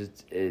 because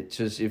it's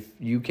just, if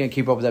you can't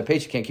keep up with that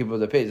pace, you can't keep up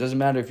with that pace. It doesn't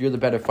matter if you're the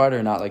better fighter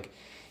or not.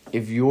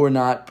 If you're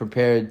not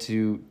prepared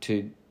to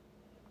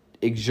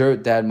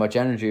exert that much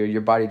energy, or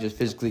your body just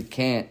physically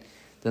can't,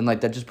 then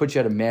that just puts you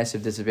at a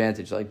massive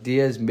disadvantage.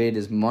 Diaz made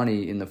his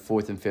money in the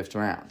 4th and 5th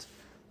rounds.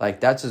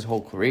 That's his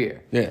whole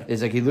career. Yeah.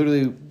 It's he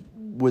literally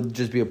would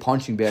just be a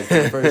punching bag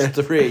for the first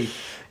 3,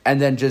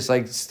 and then just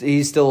like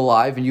he's still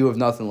alive and you have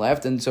nothing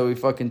left, and so he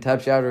fucking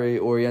taps you out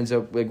or he ends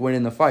up like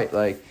winning the fight.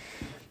 Like,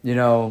 you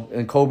know,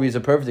 and Kobe is a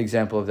perfect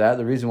example of that.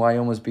 The reason why he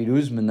almost beat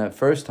Usman that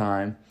first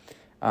time,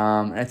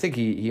 and I think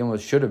he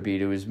almost should have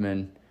beat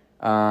Usman.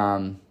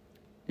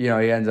 You know,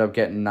 he ends up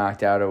getting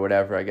knocked out or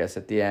whatever, I guess,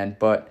 at the end.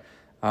 But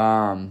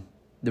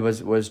there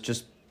was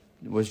just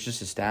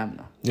his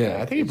stamina.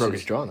 Yeah, I think he broke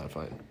his jaw in that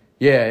fight.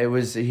 Yeah, it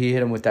was. He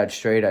hit him with that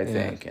straight, I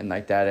think, and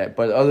like that.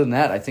 But other than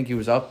that, I think he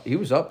was up. He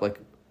was up like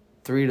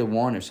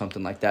 3-1 or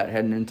something like that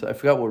heading into. I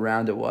forgot what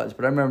round it was,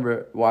 but I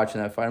remember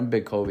watching that fight. I'm a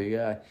big Kobe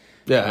guy.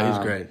 Yeah,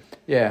 he's great.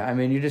 Yeah, I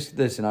mean, you just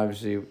listen.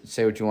 Obviously,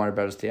 say what you want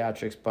about his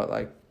theatrics, but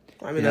like,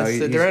 I mean,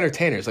 they're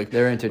entertainers. Like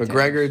they're entertainers.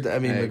 McGregor. I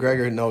mean,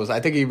 McGregor knows.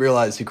 I think he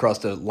realized he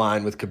crossed a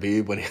line with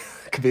Khabib when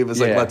Khabib was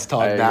like, "Let's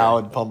talk now,"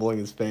 and pummeling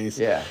his face.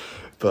 Yeah,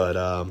 but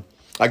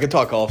I could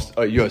talk off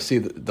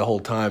UFC the whole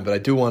time, but I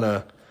do want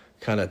to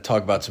kind of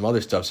talk about some other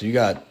stuff. So you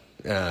got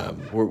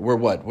we're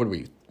what are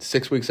we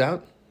 6 weeks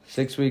out?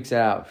 6 weeks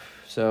out.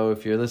 So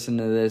if you're listening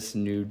to this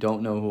and you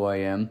don't know who I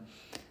am,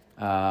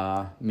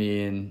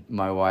 me and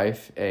my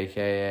wife,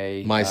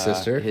 aka my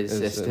sister, his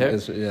sister,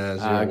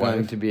 are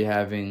going to be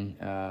having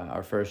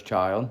our first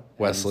child,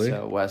 Wesley.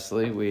 So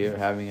Wesley, we are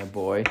having a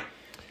boy.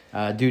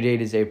 Due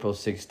date is April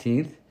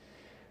 16th,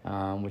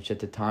 which at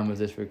the time of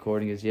this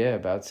recording is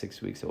about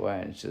 6 weeks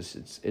away. And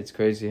it's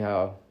crazy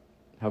how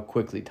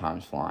quickly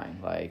time's flying.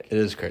 Like, it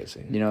is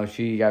crazy. You know,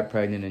 she got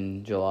pregnant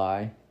in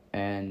July,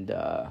 and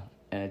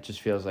it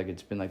just feels like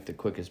it's been like the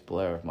quickest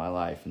blur of my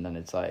life. And then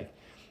it's like,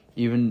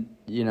 even,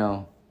 you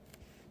know,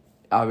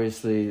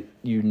 obviously,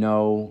 you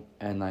know,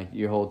 and like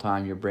your whole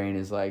time your brain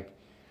is like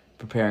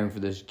preparing for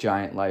this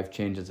giant life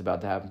change that's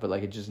about to happen, but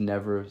like it just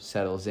never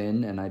settles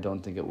in, and I don't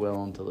think it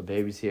will until the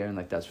baby's here, and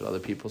like that's what other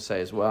people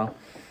say as well.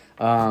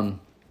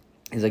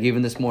 It's like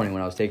even this morning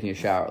when I was taking a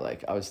shower,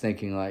 like I was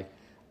thinking like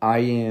I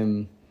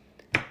am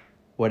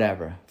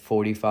whatever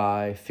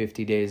 45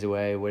 50 days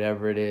away,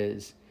 whatever it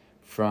is,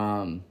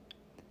 from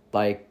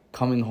like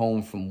coming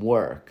home from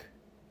work,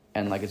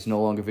 and like it's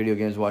no longer video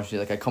games watching.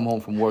 Like I come home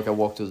from work, I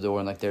walk through the door,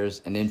 and like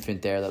there's an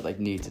infant there that like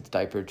needs its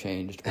diaper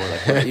changed, or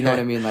like you know what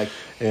I mean, like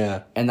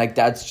and like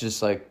that's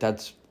just like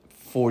that's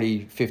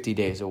 40 50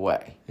 days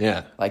away.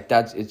 Like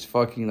it's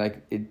fucking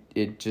like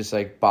it just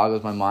like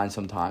boggles my mind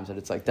sometimes that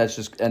it's like that's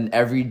just, and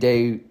every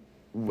day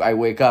I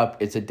wake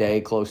up, it's a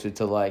day closer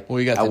to like,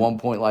 one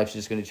point life's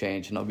just going to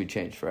change and it'll be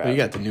changed forever. Well,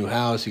 you got the new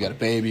house, you got a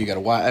baby, you got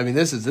a wife. I mean,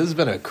 this has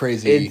been a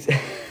crazy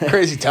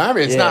time.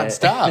 It's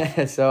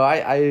nonstop.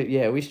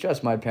 So we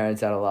stress my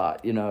parents out a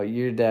lot. You know,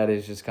 your dad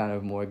is just kind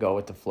of more go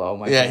with the flow.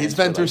 He's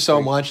been through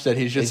so much that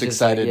he's just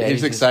excited.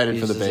 He's excited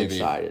for the baby.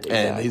 Exactly.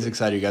 And he's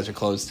excited you guys are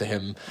close to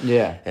him.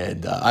 Yeah.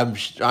 And I'm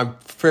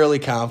fairly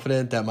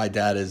confident that my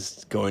dad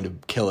is going to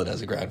kill it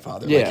as a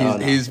grandfather. Yeah,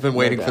 he's been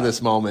waiting for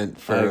this moment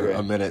for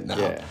a minute now.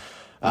 Yeah.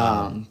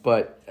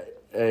 But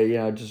you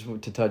know, just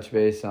to touch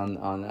base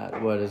on that,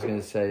 what I was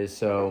going to say is,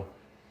 so,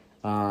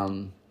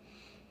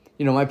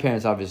 you know, my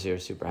parents obviously are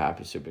super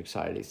happy, super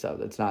excited, so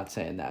that's not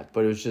saying that,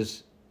 but it was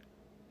just,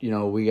 you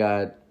know, we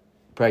got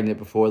pregnant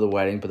before the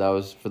wedding, but that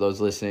was, for those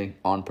listening,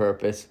 on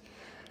purpose.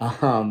 But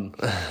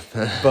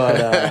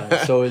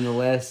so in the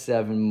last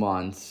 7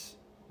 months,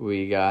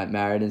 we got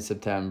married in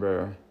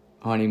September,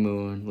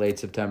 honeymoon, late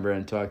September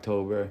into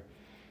October,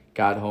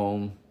 got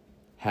home,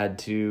 had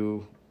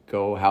to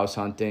go house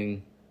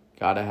hunting,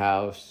 got a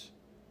house,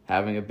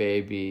 having a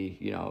baby.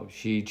 You know,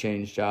 she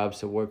changed jobs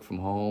to work from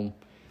home.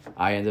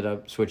 I ended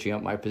up switching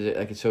up my position.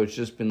 Like, so it's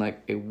just been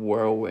like a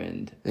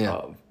whirlwind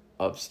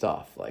of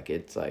stuff. Like,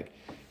 it's like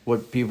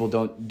what people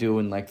don't do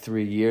in like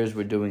 3 years,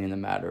 we're doing in a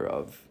matter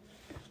of,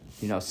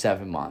 you know,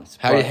 7 months.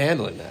 How are you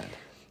handling that?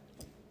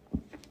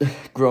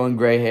 Growing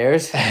gray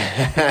hairs.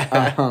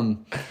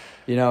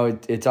 You know,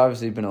 it's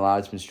obviously been a lot.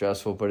 It's been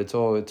stressful, but it's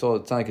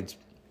not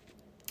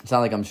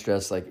like I'm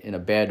stressed like in a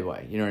bad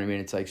way. You know what I mean?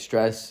 It's like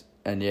stress,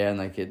 and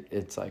like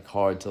it's like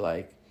hard to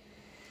like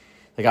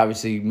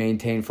obviously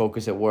maintain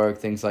focus at work,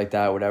 things like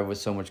that, whatever, with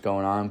so much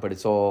going on, but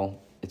it's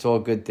all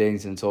good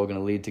things, and it's all going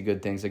to lead to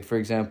good things. Like, for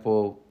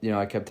example, you know,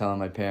 I kept telling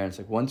my parents,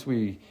 like,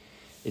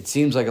 it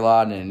seems like a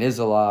lot, and it is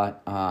a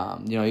lot.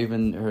 You know,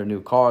 even her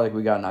new car, like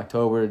we got in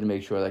October, to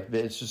make sure, like,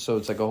 it's just, so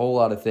it's like a whole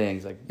lot of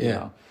things, like, you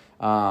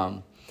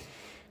know,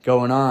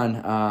 going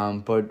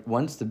on. But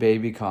once the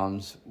baby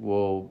comes,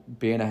 we'll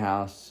be in a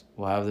house,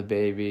 we'll have the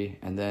baby,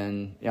 and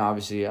then, you know,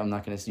 obviously I'm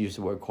not going to use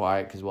the word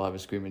quiet because we'll have a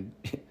screaming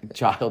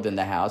child in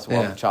the house.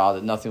 We'll have a child,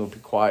 and nothing will be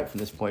quiet from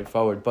this point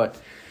forward, but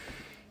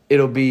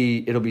it'll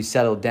be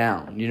settled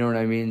down. You know what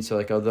I mean? So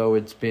like, although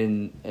it's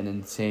been an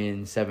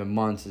insane 7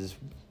 months, is,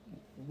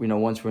 you know,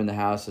 once we're in the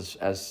house,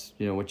 as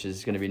you know, which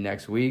is going to be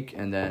next week,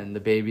 and then the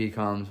baby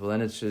comes, well,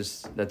 then it's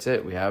just, that's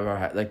it. We have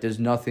our, like, there's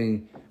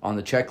nothing on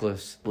the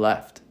checklist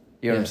left.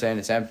 You know what I'm saying?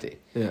 It's empty.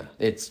 Yeah.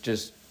 It's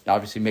just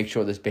obviously make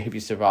sure this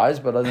baby survives,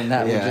 but other than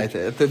that,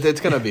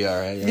 it's gonna be all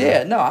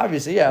right. No,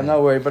 obviously, I'm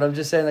not worried, but I'm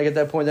just saying, like, at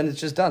that point, then it's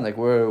just done. Like,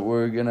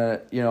 we're gonna,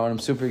 you know, and I'm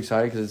super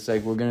excited because it's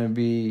like we're gonna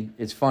be.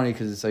 It's funny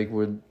because it's like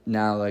we're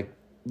now like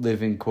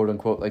living, quote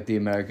unquote, like the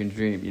American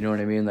dream. You know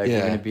what I mean? Like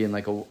we're gonna be in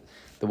like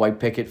the white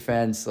picket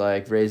fence,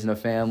 like raising a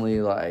family,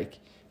 like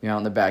out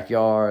in the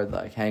backyard,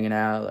 like hanging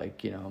out,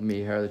 like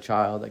me, her, the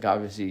child, like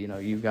obviously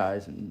you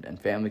guys and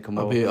family come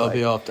over. I'll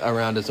be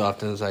around as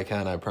often as I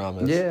can. I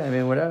promise. Yeah, I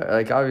mean whatever.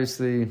 Like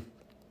obviously,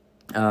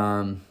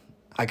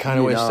 I kind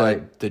of wish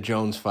that the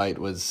Jones fight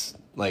was.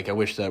 Like, I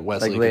wish that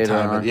Wesley like could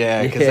time it.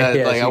 Yeah, because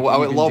I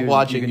would love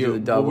watching you.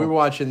 We were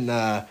watching,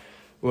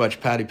 we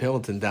watched Patty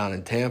Pimilton down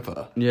in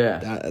Tampa.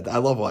 Yeah. I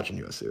love watching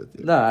UFC with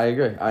you. No, I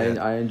agree.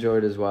 I enjoy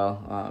it as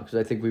well. Because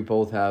I think we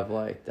both have,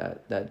 like,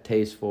 that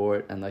taste for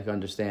it and, like,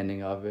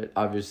 understanding of it.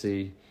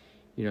 Obviously,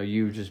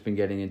 you've just been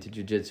getting into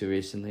jiu-jitsu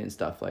recently and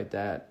stuff like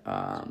that.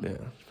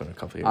 It's been a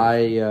couple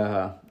of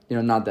years.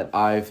 Not that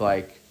I've,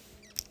 like,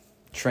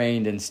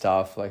 trained and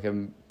stuff, like,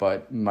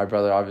 but my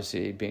brother,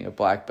 obviously, being a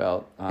black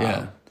belt.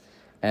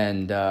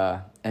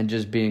 And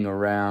just being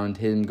around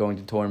him, going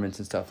to tournaments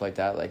and stuff like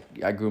that, like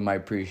I grew my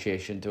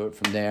appreciation to it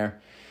from there.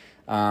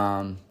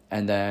 And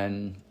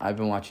then I've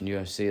been watching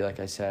UFC. Like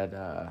I said,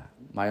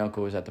 my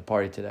uncle was at the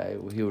party today.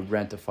 He would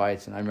rent the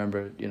fights, and I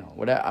remember,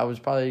 I was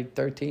probably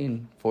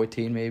 13,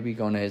 14 maybe,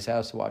 going to his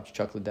house to watch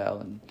Chuck Liddell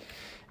and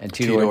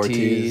Tito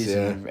Ortiz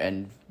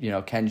and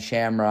Ken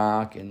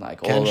Shamrock and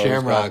like all Ken those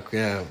Shamrock, guys.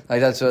 yeah.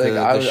 Like that's what,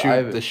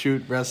 the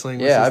shoot wrestling.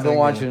 Yeah, I've been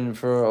watching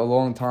for a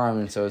long time,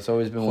 and so it's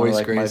always been one of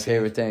like my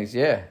favorite things.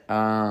 Yeah,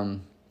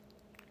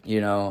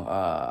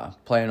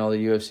 playing all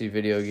the UFC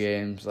video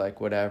games, like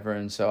whatever,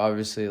 and so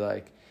obviously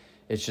like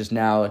it's just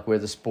now like where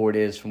the sport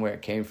is from where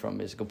it came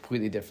from is a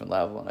completely different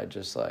level, and I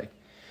just like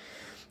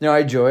I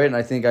enjoy it, and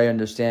I think I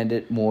understand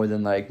it more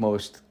than like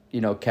most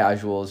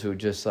casuals who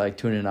just like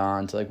tune it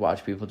on to like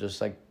watch people just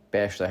like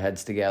bash their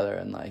heads together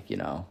and like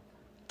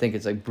think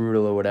it's like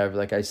brutal or whatever.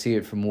 Like I see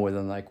it for more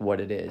than like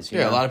what it is.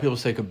 A lot of people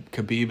say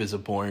Khabib is a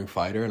boring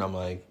fighter, and I'm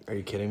like, are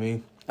you kidding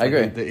me? I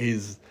agree.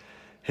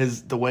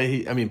 The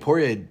way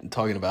Poirier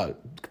talking about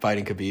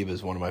fighting Khabib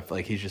is one of my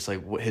like he's just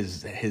like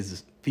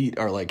his feet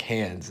are like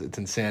hands. It's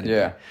insanity.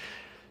 Yeah.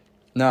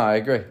 No, I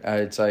agree.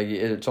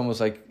 It's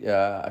almost like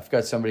I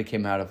forgot somebody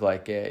came out of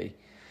like a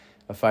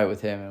fight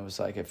with him, and it was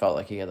like it felt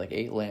like he had like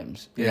 8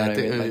 limbs. You know what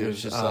I mean? Like, it was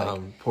just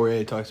like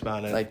Poirier talks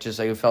about it. Like just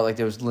like it felt like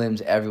there was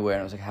limbs everywhere, and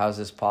I was like, "How's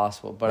this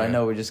possible?" But I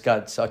know we just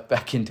got sucked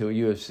back into a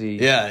UFC.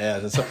 Yeah.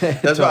 That's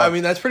what I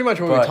mean. That's pretty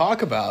much what we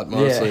talk about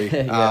mostly.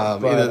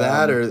 Either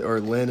that or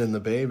Lynn and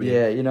the baby.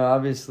 Yeah,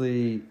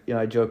 obviously,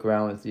 I joke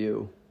around with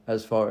you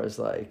as far as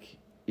like.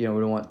 We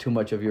don't want too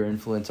much of your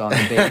influence on the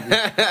baby.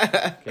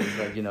 Because,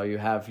 like, you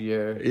have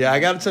your... Yeah,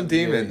 I got some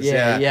demons.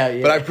 Yeah.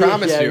 But I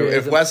promise you,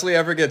 if Wesley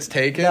ever gets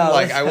taken,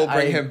 I will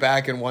bring him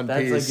back in one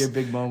piece. That's, like, your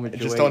big moment.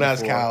 Just don't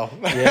ask Cal.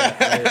 Yeah,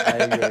 I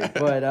agree.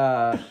 But,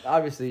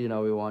 obviously,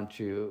 we want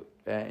you,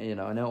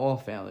 and all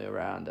family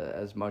around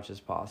as much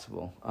as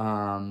possible.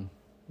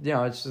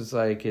 It's just,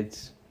 like,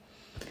 it's...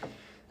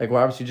 Like,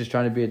 we're obviously just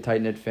trying to be a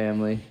tight-knit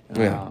family.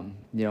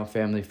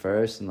 Family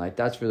first, and like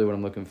that's really what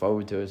I'm looking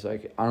forward to. Is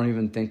like I don't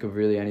even think of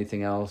really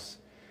anything else,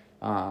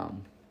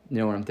 when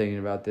I'm thinking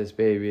about this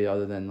baby,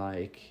 other than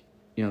like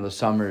the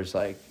summers,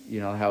 like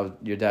how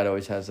your dad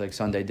always has like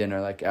Sunday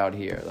dinner like out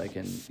here, like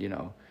in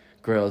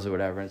grills or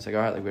whatever. And it's like,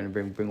 all right, like we're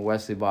gonna bring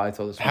Wesley by,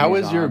 throw the swings How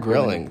is on, your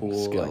grilling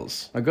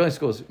skills?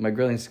 Like, my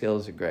grilling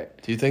skills are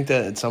great. Do you think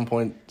that at some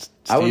point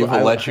Steve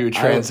will let you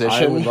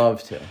transition? I would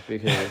love to,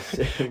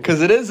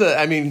 because it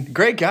is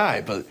great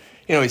guy, but.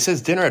 He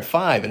says dinner at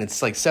 5, and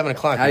it's like 7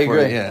 o'clock. I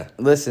agree. Yeah.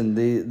 Listen,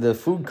 the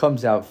food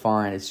comes out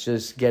fine. It's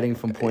just getting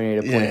from point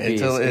A to point B.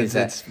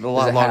 It's a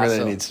lot longer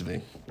than it needs to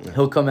be. Yeah.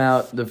 He'll come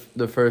out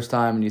the first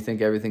time, and you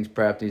think everything's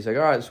prepped. And he's like,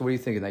 all right, so what are you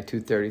thinking? Like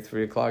 2:30,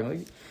 3 o'clock? I'm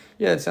like,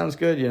 yeah, it sounds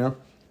good,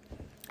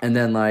 And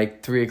then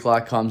like 3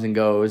 o'clock comes and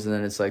goes, and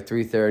then it's like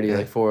 3:30,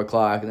 like 4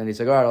 o'clock, and then he's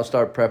like, all right, I'll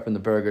start prepping the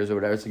burgers or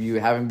whatever. So you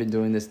haven't been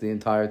doing this the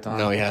entire time.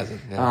 No, he hasn't.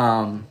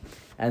 Yeah.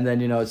 And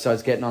then, it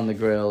starts getting on the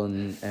grill,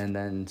 and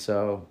then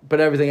so... But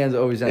everything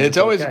always ends It's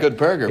always a good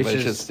burger, but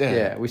it's just...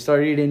 Yeah, we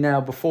start eating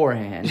now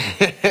beforehand.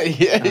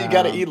 You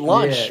got to eat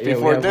lunch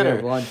before dinner. We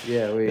have lunch,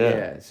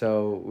 yeah.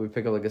 So we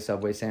pick up like a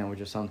Subway sandwich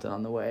or something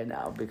on the way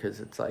now, because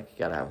it's like you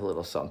got to have a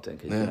little something,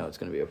 because it's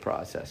going to be a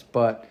process.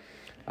 But...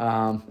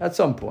 at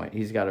some point,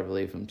 he's got to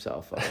relieve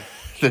himself of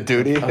the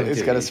duty.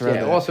 He's got to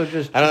surrender. Yeah, also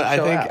just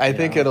I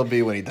think it'll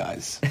be when he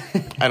dies.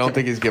 I don't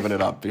think he's giving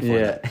it up before.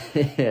 Yeah,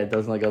 it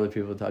doesn't like other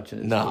people touching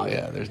it. No,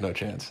 there's no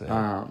chance.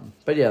 Yeah.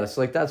 But yeah, it's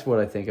like that's what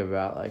I think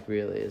about. Like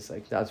really, is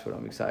like that's what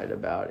I'm excited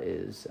about.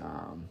 Is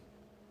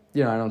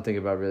I don't think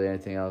about really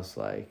anything else.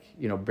 Like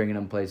bringing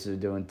him places or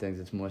doing things.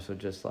 It's more so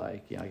just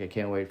like like I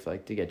can't wait for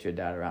to get your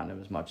dad around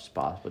him as much as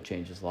possible,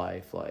 change his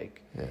life.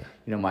 Like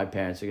my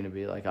parents are gonna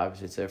be like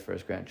obviously it's their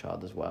first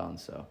grandchild as well, and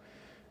so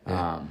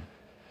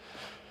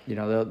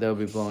they'll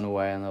be blown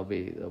away, and they'll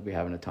be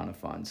having a ton of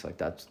fun. So like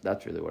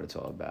that's really what it's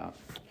all about.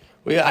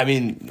 Well, yeah,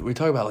 we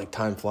talk about like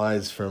time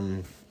flies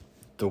from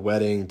the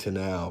wedding to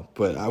now,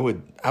 but I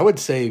would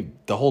say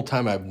the whole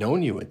time I've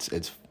known you,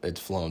 it's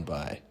flown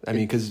by.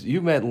 Because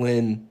you met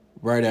Lynn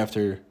right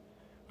after, it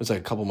was like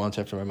a couple months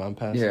after my mom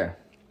passed.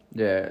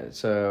 Yeah.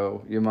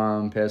 So your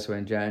mom passed away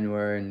in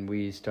January, and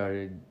we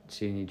started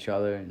seeing each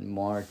other in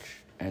March,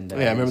 And Yeah,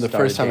 I remember the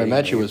first time I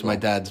met you was my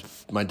dad's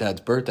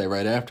birthday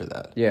right after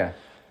that. Yeah.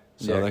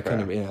 So that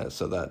kind of,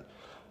 so that,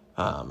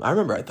 I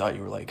remember I thought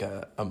you were like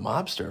a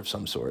mobster of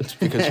some sorts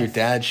because your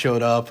dad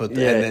showed up and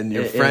then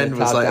your friend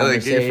was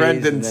like your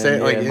friend didn't say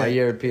my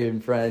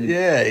European friend.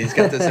 Yeah, he's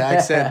got this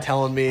accent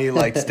telling me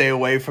like stay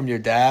away from your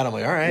dad. I'm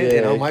like, all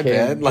right, my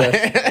bad.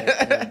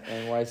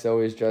 And wife's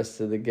always dressed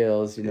to the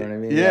gills, you know what I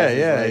mean?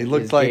 Yeah. He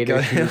looked like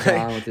a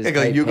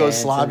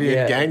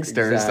Yugoslavian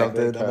gangster or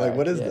something. Correct, I'm like,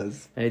 what is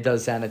this? And he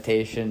does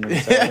sanitation,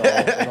 and so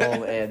it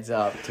all adds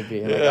up to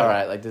being like, all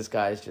right, like this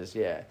guy's just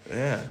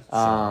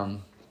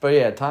But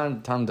yeah,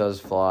 time does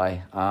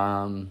fly.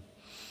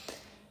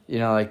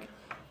 Like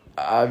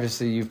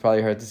obviously you've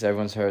probably heard this.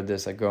 Everyone's heard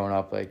this. Like growing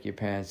up, like your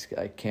parents,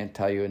 I can't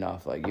tell you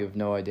enough. Like you have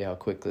no idea how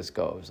quick this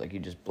goes. Like you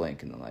just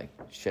blink and then like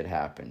shit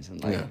happens,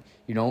 and like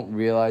you don't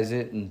realize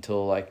it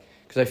until like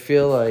because I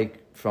feel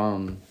like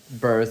from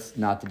birth,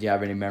 not that you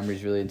have any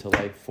memories really until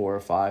like 4 or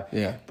 5.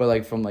 Yeah. But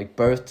like from like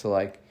birth to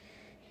like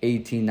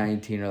 18,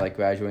 19 or like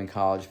graduating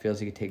college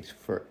feels like it takes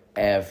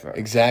forever.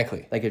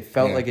 Exactly. Like it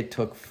felt like it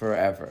took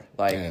forever.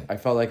 Like I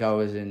felt like I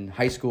was in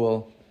high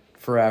school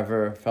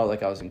forever. Felt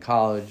like I was in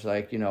college,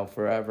 like,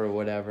 forever,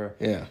 whatever.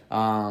 Yeah.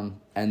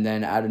 And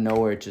then out of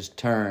nowhere it just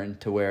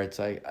turned to where it's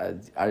like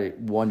I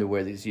wonder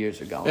where these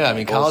years are going. Yeah, I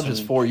mean college was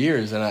 4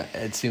 years and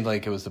it seemed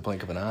like it was the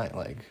blink of an eye.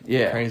 Like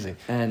crazy.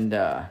 And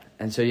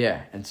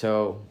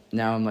so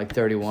now I'm like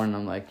 31 and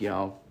I'm like,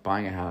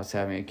 buying a house,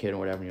 having a kid and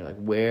whatever, and you're like,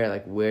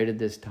 where did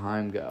this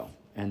time go?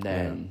 And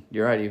then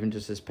you're right, even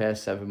just this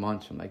past 7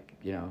 months from like,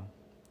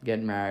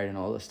 getting married and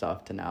all this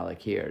stuff to now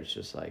like here, it's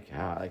just like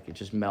it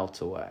just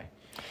melts away.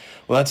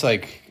 Well, that's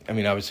like, I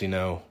mean, obviously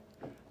know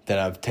that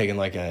I've taken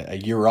like a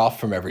year off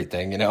from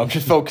everything, I'm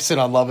just focusing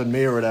on loving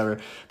me or whatever.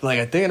 But like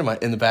I think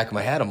in the back of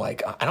my head, I'm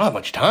like, I don't have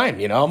much time,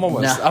 I'm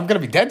going to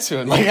be dead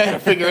soon. Like I got to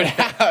figure it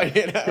out,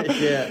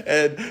 Yeah.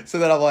 And so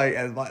then I'm like,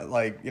 and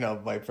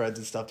my friends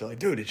and stuff, they're like,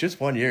 dude, it's just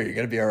 1 year. You're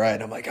going to be all right.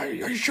 And I'm like, are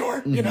you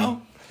sure?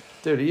 Mm-hmm.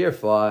 Dude, a year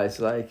flies.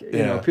 Like,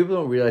 people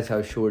don't realize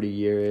how short a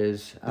year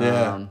is.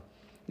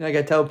 Like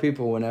I tell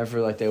people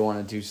whenever like they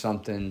want to do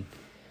something,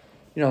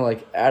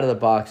 like out of the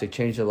box, like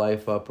change their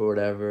life up or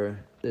whatever,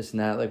 this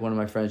and that. Like one of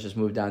my friends just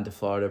moved down to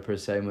Florida per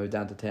se, moved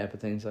down to Tampa,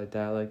 things like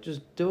that. Like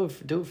just do it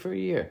for a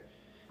year.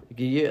 Like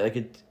a year, like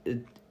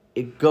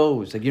it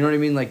goes. Like, you know what I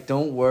mean? Like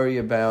don't worry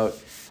about,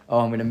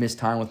 I'm going to miss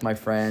time with my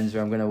friends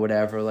or I'm going to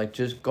whatever. Like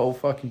just go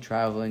fucking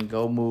traveling,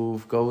 go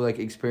move, go like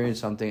experience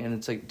something. And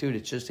it's like, dude,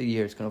 it's just a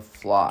year. It's going to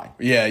fly.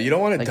 Yeah, you don't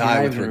want to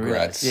die with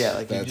regrets.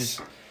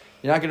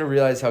 You're not going to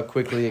realize how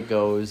quickly it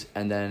goes.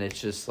 And then it's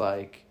just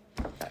like,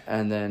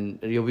 and then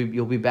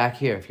you'll be back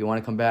here if you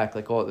want to come back.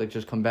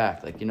 Just come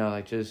back.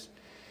 Just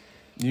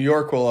New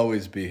York will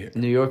always be here.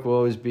 New York will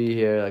always be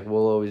here. Like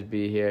we'll always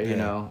be here.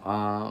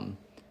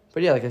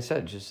 But yeah, like I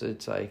said, just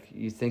it's like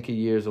you think a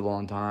year's a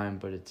long time,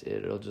 but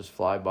it'll just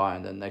fly by,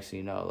 and then next thing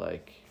you know,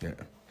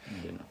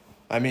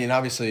 I mean,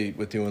 obviously,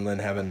 with you and Lynn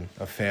having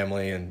a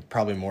family and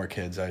probably more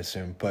kids, I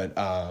assume. But,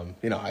 I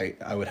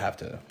would have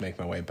to make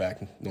my way back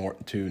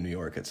to New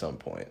York at some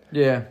point.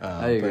 Yeah,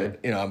 I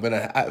agree.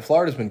 But,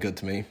 Florida's been good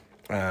to me.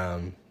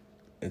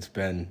 It's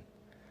been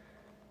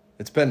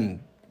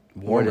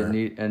warmer.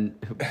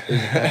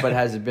 But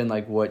has it been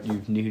like what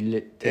you've needed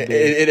it to be?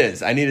 It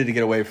is. I needed to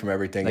get away from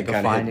everything and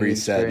kind of hit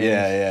reset.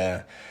 Experience.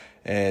 Yeah.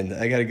 And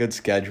I got a good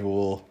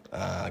schedule,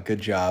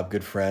 good job,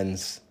 good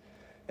friends.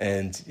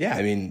 And, yeah,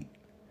 I mean...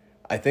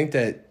 I think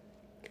that,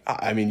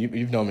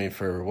 you've known me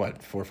for,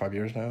 4 or 5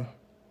 years now?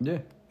 Yeah.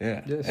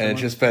 And it's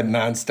just been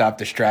nonstop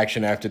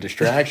distraction after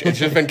distraction. It's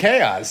just been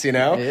chaos,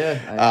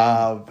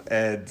 Yeah.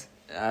 And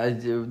I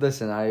do.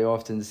 Listen, I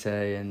often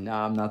say, and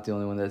I'm not the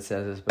only one that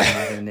says this, but I'm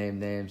not going to name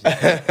names.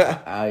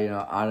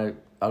 I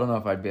don't know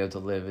if I'd be able to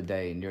live a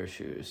day in your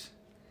shoes.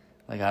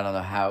 Like, I don't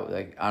know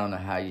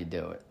how you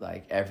do it.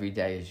 Like, every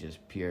day is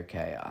just pure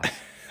chaos.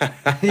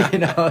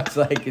 It's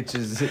like it's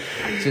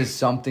just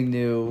something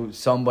new,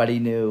 somebody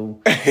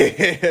new.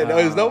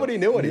 There's nobody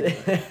new anymore.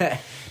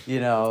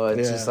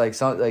 It's just like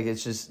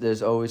it's just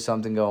there's always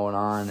something going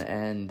on,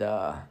 and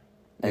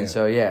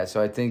so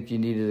I think you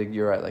needed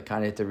you're right, like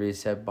kind of hit the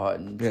reset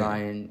button, try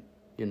and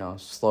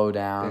slow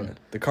down. Yeah.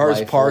 The car's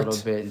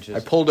parked. I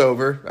pulled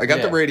over. I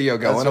got the radio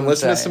going. I'm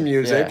listening to some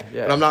music,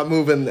 but I'm not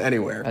moving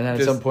anywhere. And then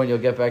at some point, you'll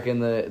get back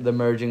in the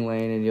merging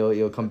lane, and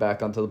you'll come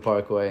back onto the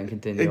parkway and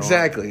continue.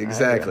 Exactly.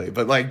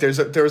 But like,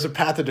 there was a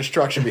path of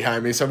destruction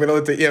behind me, so I'm gonna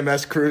let the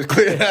EMS crews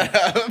clear that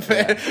up.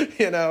 And,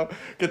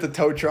 get the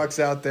tow trucks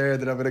out there.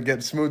 Then I'm gonna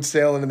get smooth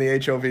sailing in the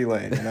HOV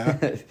lane.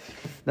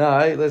 No,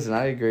 I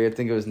agree. I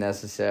think it was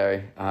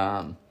necessary.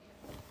 I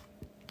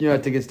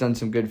think it's done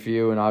some good for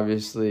you, and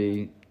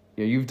obviously.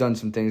 You've done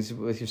some things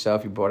with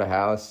yourself. You bought a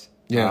house.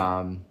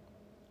 Yeah.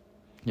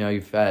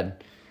 You've had a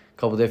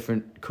couple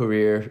different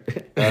career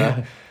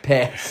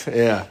paths.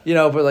 Yeah.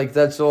 But like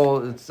that's all.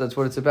 That's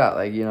what it's about.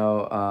 Like you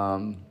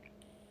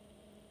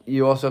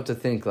also have to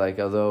think like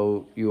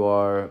although you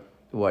are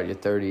what, you're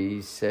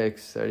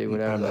 36, 30,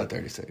 whatever? I'm not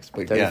 36,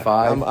 but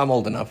 35? yeah, I'm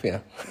old enough, yeah.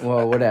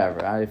 Well,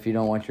 whatever. If you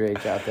don't want your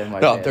age out there,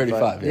 No, I'm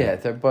 35, but,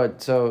 yeah.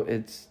 But so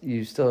it's,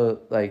 you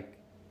still, like,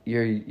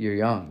 you're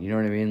young, you know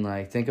what I mean?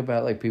 Like, think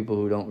about, like, people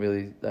who don't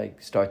really,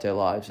 like, start their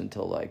lives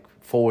until, like,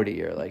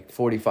 40 or, like,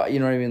 45, you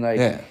know what I mean? Like,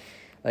 yeah.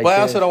 Like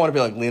I also don't want to be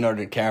like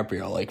Leonardo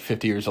DiCaprio, like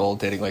 50 years old,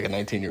 dating like a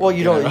 19-year-old. Well,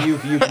 you don't.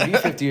 You can be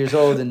 50 years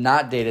old and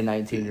not date a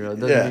 19-year-old.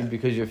 Doesn't mean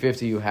because you're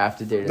 50 you have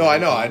to date. No, I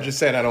know. I'm just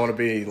saying I don't want to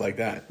be like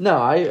that. No,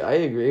 I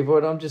agree,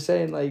 but I'm just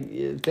saying like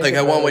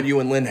I want what you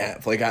and Lynn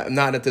have. Like I'm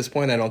not at this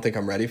point. I don't think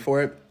I'm ready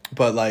for it.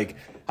 But like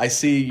I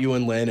see you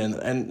and Lynn,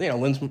 and you know,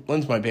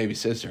 Lynn's my baby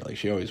sister. Like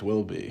she always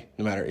will be,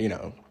 no matter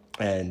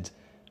And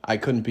I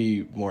couldn't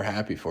be more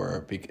happy for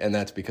her, and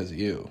that's because of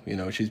you. You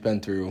know, she's been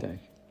through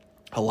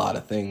a lot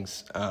of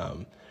things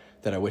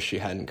that I wish she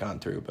hadn't gone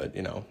through, but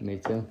me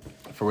too.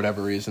 For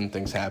whatever reason,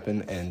 things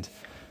happen, and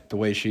the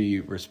way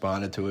she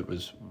responded to it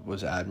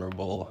was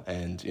admirable.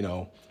 And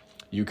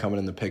you coming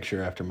in the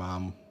picture after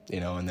Mom,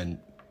 and then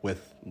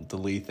with the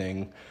Lee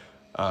thing,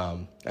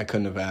 I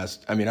couldn't have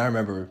asked. I mean, I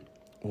remember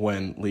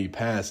when Lee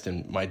passed,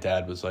 and my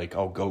dad was like,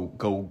 "Oh,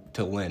 go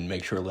to Lynn,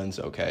 make sure Lynn's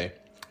okay."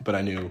 But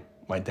I knew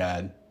my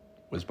dad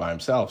was by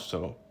himself,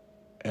 so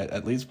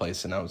at Lee's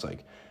place, and I was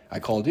like, I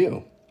called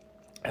you.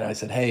 And I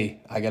said, "Hey,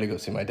 I got to go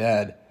see my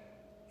dad.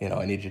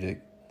 I need you to,"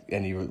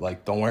 and you were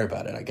like, "Don't worry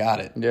about it. I got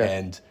it." Yeah.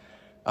 And,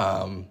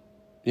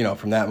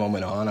 from that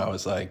moment on, I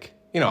was like,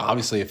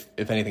 obviously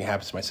if anything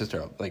happens to my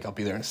sister, I'll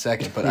be there in a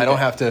second, but I don't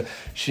have to,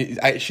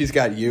 she's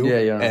got you. Yeah,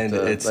 you don't and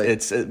have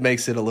to, it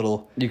makes it a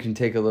little. You can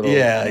take a little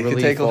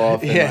relief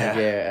off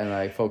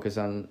and focus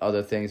on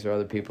other things or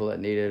other people that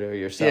need it or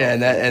yourself. Yeah.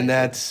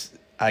 That's,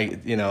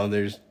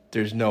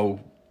 there's no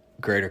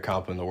greater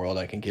compliment in the world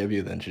I can give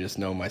you than to just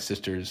know my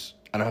sister's.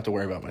 I don't have to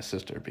worry about my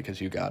sister because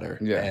you got her.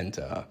 Yeah, and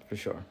for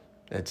sure,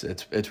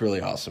 it's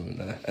really awesome,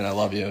 and I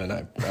love you, and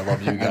I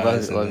love you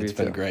guys, and it's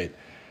been great.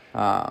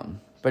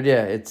 But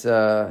yeah, it's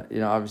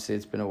obviously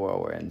it's been a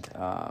whirlwind.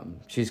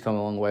 She's come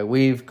a long way.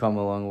 We've come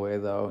a long way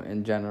though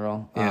in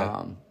general.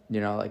 Yeah.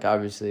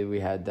 Obviously we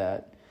had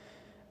that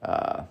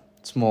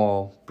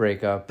small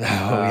breakup.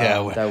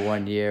 That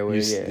 1 year.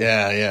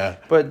 Yeah.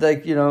 But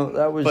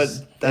that was. But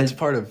that's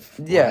part of.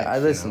 Yeah,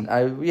 life,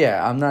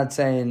 I'm not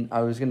saying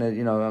I was gonna.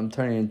 I'm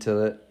turning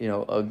into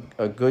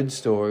a good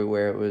story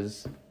where it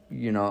was.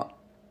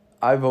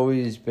 I've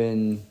always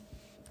been,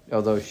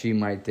 although she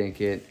might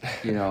think it.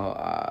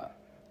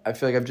 I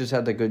feel like I've just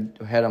had the good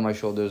head on my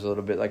shoulders a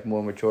little bit, like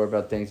more mature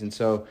about things, and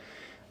so,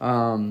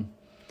 that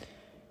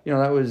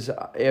was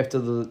after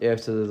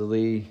the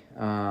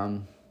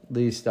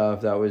Lee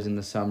stuff. That was in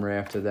the summer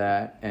after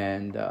that,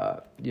 and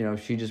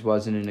she just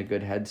wasn't in a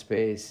good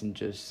headspace and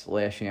just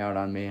lashing out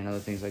on me and other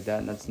things like that.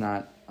 And that's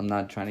not. I'm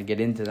not trying to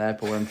get into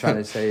that, but what I'm trying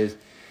to say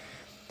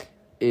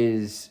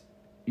is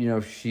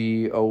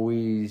she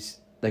always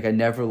I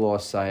never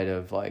lost sight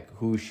of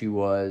who she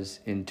was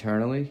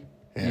internally.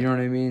 Yeah. You know what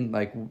I mean?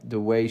 The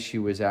way she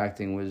was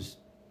acting was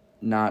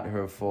not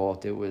her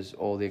fault. It was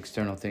all the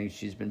external things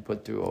she's been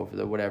put through over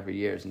the whatever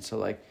years. And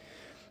so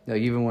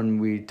even when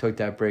we took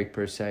that break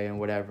per se and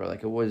whatever,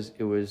 it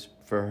was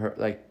for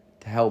her,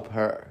 to help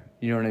her.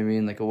 You know what I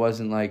mean? It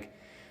wasn't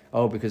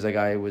because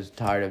I was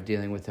tired of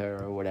dealing with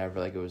her or whatever.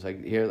 It was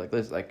here,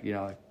 this,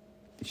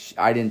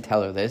 I didn't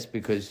tell her this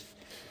because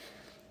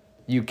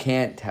you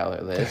can't tell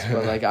her this,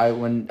 but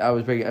when I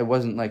was breaking, it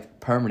wasn't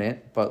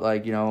permanent, but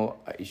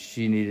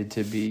she needed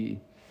to be,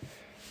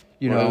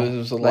 it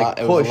was a lot,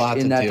 pushed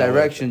in that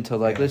direction to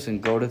listen,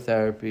 go to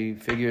therapy,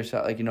 figure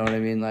yourself, you know what I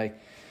mean, a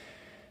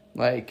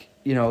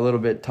little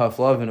bit tough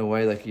love in a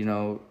way,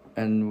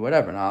 and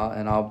whatever,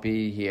 and I'll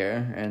be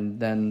here, and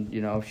then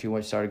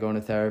she started going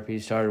to therapy,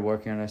 started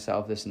working on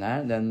herself, this and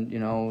that, and then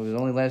it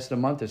only lasted a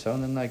month or so,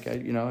 and then I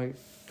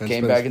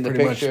came back in the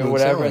picture or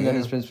whatever, and then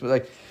it's been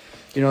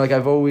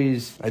I've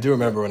always. I do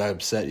remember when I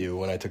upset you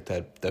when I took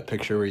that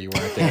picture where you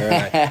weren't there,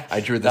 and I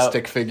drew the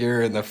stick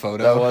figure in the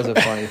photo. That was a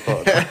funny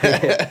photo.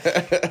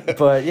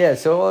 But yeah,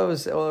 so all I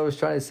was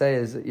trying to say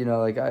is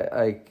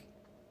I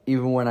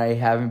even when I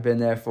haven't been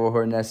there for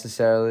her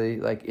necessarily,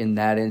 in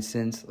that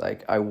instance,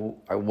 I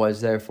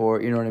was there for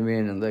her, you know what I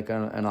mean, and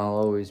and I'll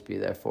always be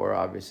there for her.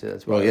 Obviously,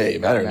 that's what. Well, yeah, you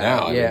better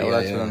now. Yeah,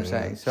 that's what I'm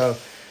saying. So,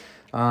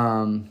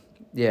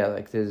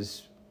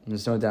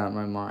 there's no doubt in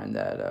my mind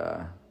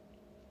that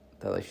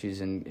she's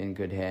in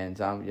good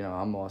hands.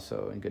 I'm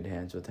also in good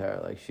hands with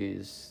her.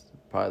 She's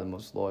probably the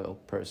most loyal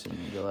person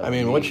you'll ever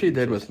meet. What she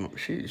did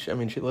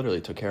she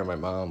literally took care of my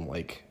mom.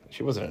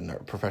 She wasn't a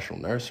professional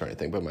nurse or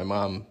anything, but my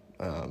mom,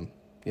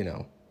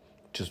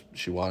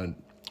 she wanted,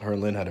 her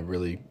and Lynn had a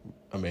really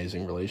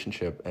amazing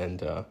relationship,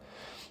 and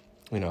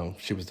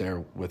she was there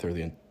with her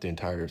the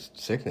entire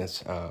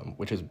sickness,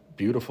 which is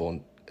beautiful,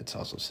 and it's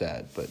also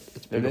sad, but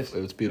it's beautiful.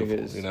 It was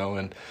beautiful,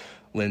 and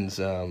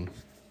Lynn's,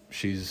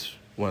 she's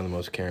one of the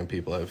most caring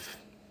people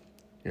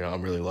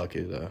I'm really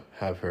lucky to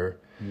have her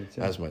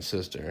as my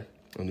sister.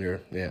 And you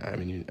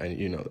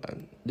know that.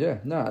 Yeah,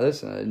 no,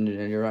 listen, and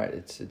you're right.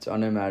 It's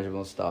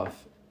unimaginable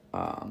stuff.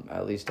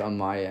 At least on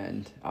my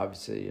end,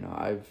 obviously,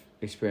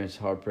 experienced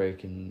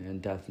heartbreak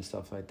and death and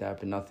stuff like that,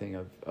 but nothing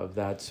of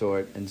that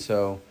sort. And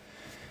so,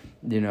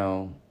 you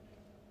know,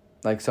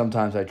 like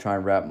sometimes I try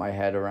and wrap my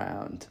head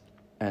around,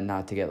 and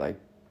not to get like,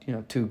 you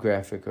know, too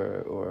graphic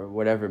or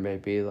whatever it may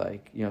be,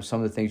 like, you know,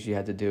 some of the things you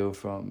had to do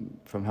from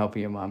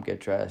helping your mom get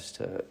dressed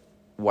to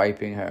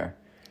wiping her,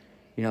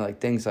 you know, like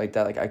things like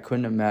that. Like I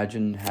couldn't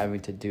imagine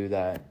having to do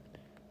that,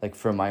 like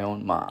for my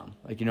own mom.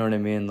 Like, you know what I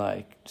mean?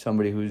 Like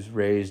somebody who's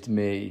raised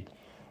me,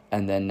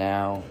 and then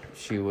now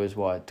she was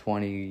what,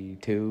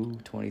 22,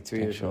 23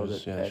 years old.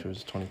 She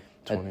was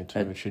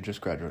 22. She just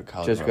graduated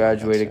college.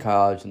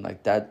 College, and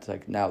like that's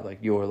like now like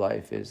your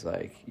life is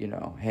like, you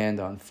know, hand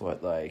on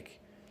foot, like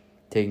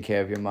taking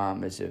care of your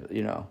mom as if,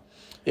 you know.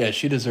 Yeah,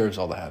 she deserves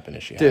all the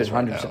happiness she has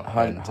right now.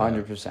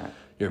 100%.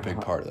 You're a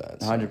big part of that.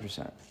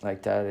 100%.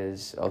 Like that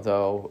is,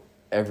 although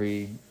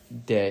every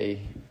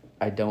day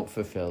I don't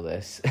fulfill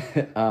this,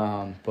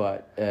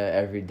 but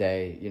every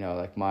day, you know,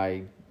 like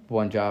my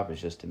one job is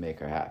just to make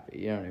her happy.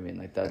 You know what I mean?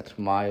 Like that's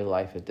my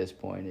life at this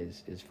point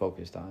is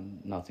focused on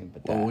nothing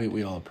but that. Well,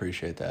 we all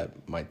appreciate that.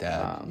 My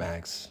dad,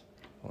 Max.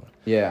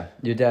 Yeah,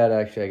 your dad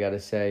actually, I gotta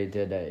say,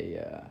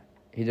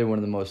 he did one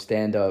of the most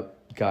stand-up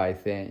guy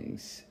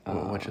things.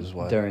 Which is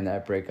what? During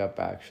that breakup,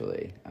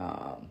 actually,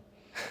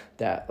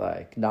 that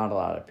like not a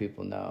lot of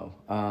people know.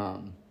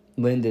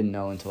 Lynn didn't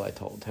know until I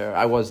told her.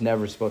 I was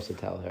never supposed to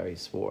tell her. He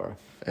swore.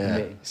 Yeah.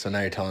 Me. So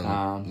now you're telling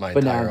my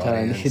but entire now I'm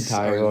telling audience. the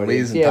entire or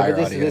audience. Lee's Yeah, entire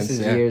but audience. this is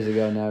years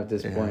ago now. At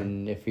this point,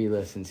 and if he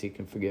listens, he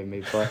can forgive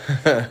me. But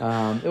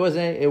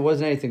it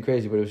wasn't anything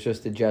crazy. But it was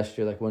just a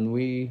gesture. Like when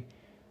we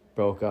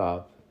broke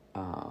up,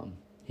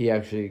 he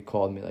actually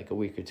called me like a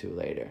week or two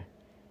later,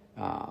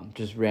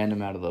 just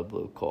random out of the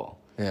blue call.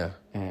 Yeah.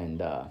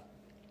 And I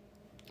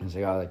was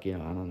like, oh, like, you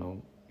know, I don't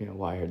know. You know,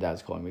 why her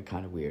dad's calling me,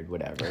 kind of weird,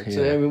 whatever. Yeah.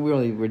 So, I mean,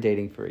 we were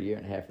dating for a year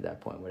and a half at that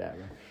point,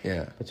 whatever.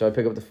 Yeah. But so I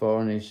pick up the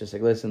phone, and he's just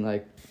like, listen,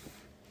 like,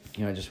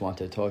 you know, I just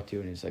wanted to talk to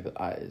you. And he's like,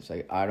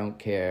 I don't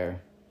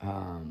care,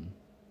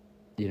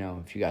 you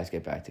know, if you guys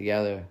get back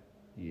together,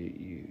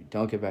 you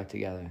don't get back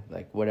together,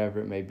 like, whatever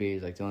it may be.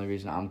 He's like, the only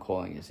reason I'm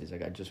calling is, he's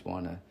like, I just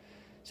want to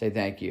say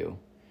thank you,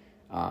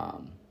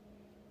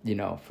 you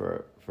know,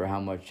 for how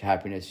much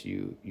happiness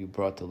you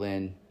brought to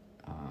Lynn,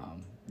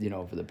 you know,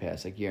 over the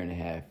past, like, year and a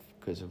half,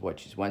 because of what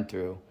she's went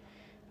through.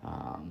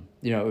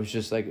 You know, it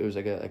was like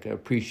an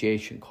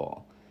appreciation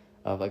call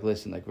of like,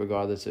 listen, like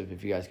regardless of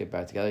if you guys get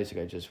back together, he's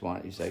like,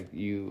 he's like,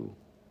 you,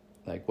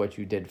 like what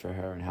you did for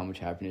her and how much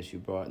happiness you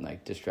brought and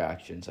like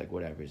distractions, like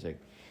whatever. He's like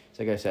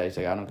I said, he's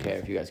like, I don't care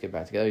if you guys get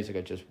back together. He's like,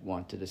 I just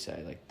wanted to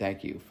say like,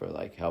 thank you for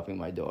like helping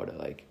my daughter,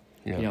 like,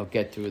 you know,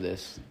 get through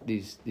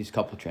these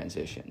couple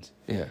transitions.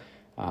 Yeah.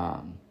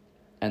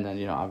 And then,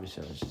 you know,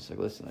 obviously I was just like,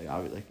 listen, like, I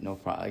was like, no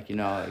problem, like, you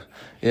know, like,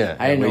 yeah,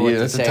 I didn't know what to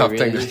that's say. A tough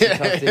really. thing. It was a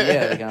tough thing.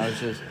 Yeah, like, I was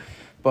just,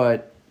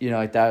 but you know,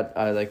 like that,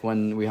 like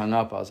when we hung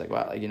up, I was like,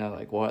 wow, like, you know,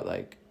 like what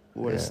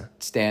a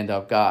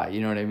stand-up guy,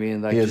 you know what I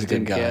mean? Like, he is just a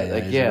good didn't guy. care,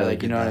 like, yeah, really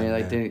like, you know what I mean?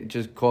 Like, didn't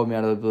just called me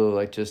out of the blue,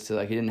 like, just to,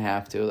 like, he didn't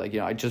have to, like,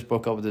 you know, I just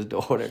broke up with his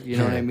daughter, you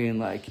know what I mean?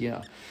 Like, you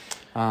know,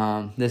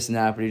 this and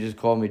that, but he just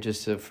called me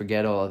just to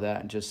forget all of that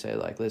and just say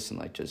like, listen,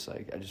 like, just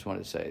like, I just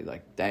wanted to say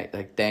like,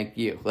 thank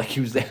you. Like he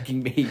was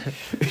thanking me,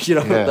 you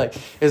know, like,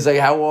 it's like,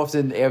 how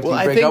often after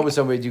you break up with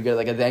somebody, do you get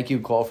like a thank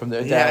you call from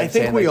their dad? Yeah, I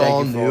think saying, we like,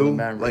 all knew,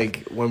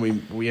 like when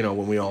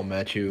we all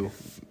met you,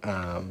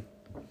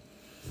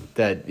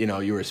 that, you know,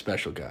 you were a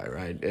special guy,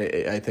 right?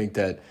 I think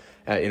that,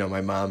 you know,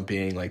 my mom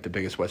being like the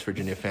biggest West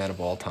Virginia fan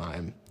of all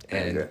time,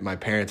 and my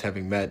parents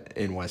having met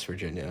in West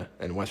Virginia,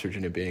 and West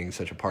Virginia being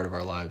such a part of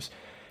our lives,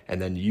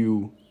 and then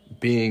you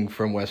being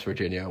from West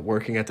Virginia,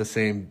 working at the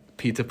same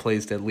pizza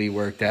place that Lee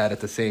worked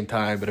at the same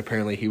time, but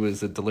apparently he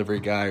was a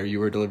delivery guy or you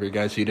were a delivery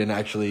guy, so you didn't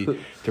actually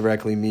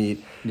directly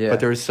meet. Yeah. But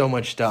there was so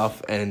much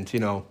stuff, and, you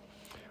know,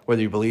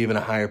 whether you believe in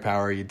a higher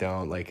power or you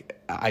don't, like,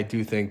 I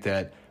do think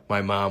that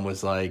my mom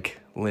was like,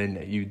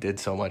 Lynn, you did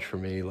so much for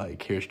me,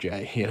 like, here's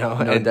Jay, you know?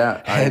 No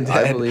doubt. I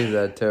believe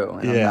that, too.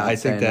 And yeah, I'm not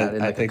saying that in,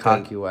 like, a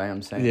cocky way.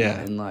 I'm saying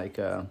that in, like,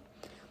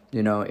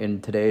 you know,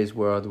 in today's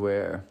world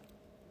where,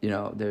 you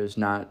know, there's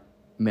not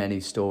many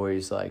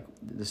stories like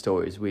the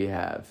stories we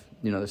have,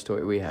 you know, the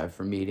story we have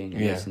for meeting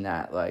and this and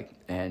that, like,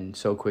 and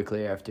so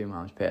quickly after your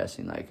mom's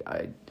passing, like,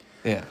 I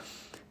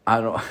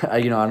don't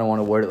want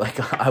to word it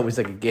like I was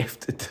like a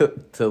gift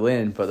to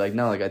Lynn, but like,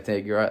 no, like, I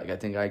think you're right. Like, I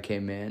think I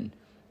came in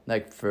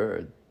like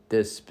for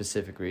this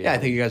specific reason. Yeah, I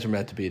think you guys were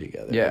meant to be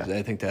together. Yeah.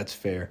 I think that's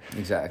fair.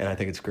 Exactly. And I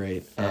think it's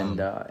great. And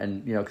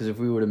you know, because if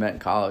we would have met in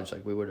college,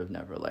 like, we would have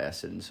never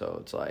lasted. And so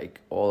it's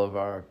like all of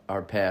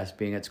our past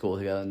being at school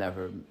together,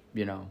 never,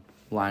 you know,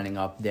 lining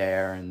up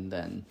there. And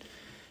then,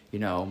 you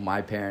know,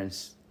 my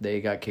parents,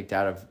 they got kicked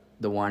out of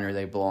the winery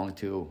they belonged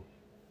to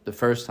the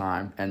first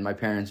time. And my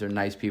parents are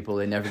nice people.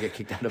 They never get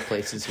kicked out of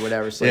places,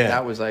 whatever. So like,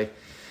 that was like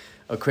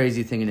a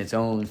crazy thing in its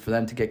own for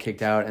them to get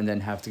kicked out and then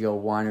have to go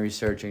winery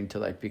searching to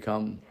like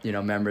become, you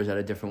know, members at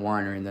a different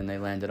winery. And then they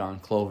landed on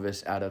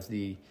Clovis out of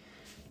the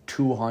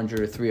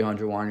 200 or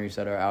 300 wineries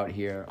that are out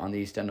here on the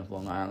east end of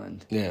Long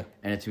Island. Yeah.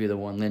 And it to be the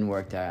one Lynn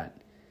worked at.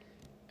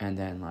 And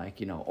then,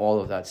 like, you know,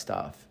 all of that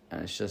stuff.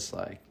 And it's just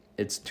like,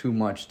 it's too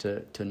much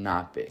to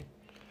not be.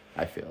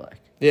 I feel like.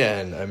 Yeah,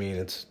 and I mean,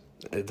 it's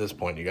at this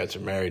point you guys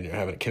are married and you're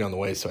having a kid on the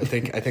way, so I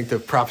think the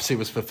prophecy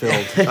was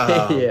fulfilled.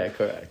 Yeah,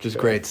 correct. Just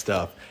great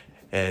stuff.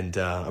 And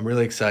I'm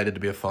really excited to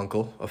be a fun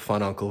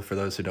uncle for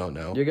those who don't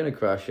know. You're gonna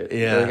crush it.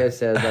 Yeah. Like I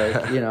said,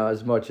 like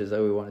as much as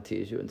we want to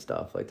tease you and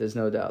stuff, like there's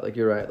no doubt. Like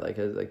you're right.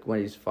 Like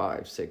when he's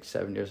 5, 6,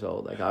 7 years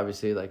old, like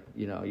obviously, like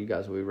you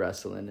guys will be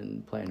wrestling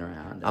and playing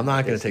around. And I'm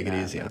not gonna take it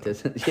easy on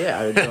him.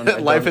 Yeah,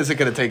 Life isn't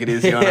gonna take it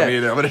easy on him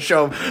either. I'm gonna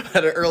show him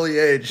at an early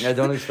age. I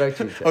don't expect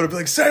you to. I'm gonna be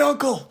like, say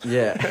uncle.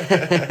 Yeah.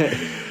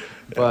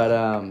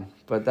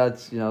 But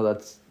that's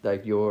that's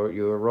like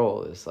your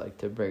role is like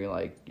to bring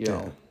like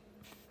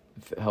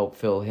help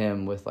fill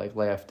him with like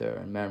laughter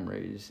and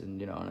memories, and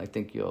and I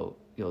think you'll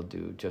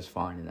do just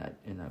fine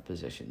in that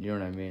position. You know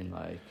what I mean?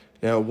 Like,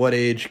 now, what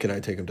age can I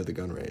take him to the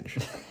gun range?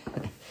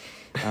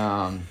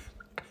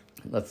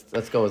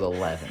 Let's go with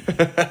 11.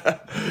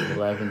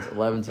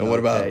 11's and what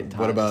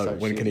about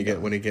when can he get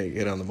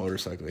on the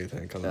motorcycle? You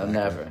think?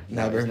 Never. He's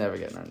never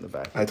getting on the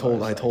back. I told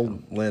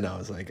Lynn, I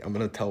was like, I'm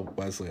gonna tell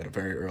Wesley at a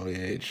very early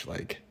age,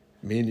 like,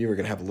 me and you are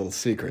gonna have a little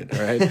secret,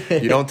 all right?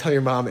 You don't tell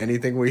your mom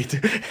anything we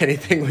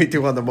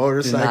do on the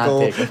motorcycle.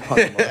 Do not take him on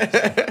the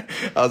motorcycle.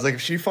 I was like,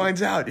 if she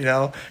finds out,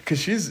 because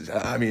she's,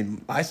 I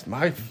mean, I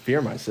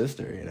fear my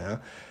sister,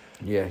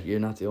 Yeah, you're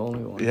not the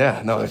only one.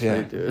 Yeah, no,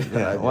 yeah. Dude.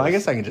 Yeah. Well, I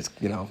guess I can just,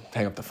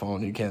 hang up the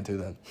phone. You can't do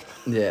that.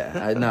 Yeah,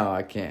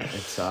 I can't.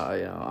 It's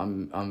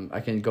I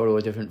can go to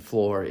a different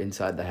floor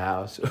inside the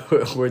house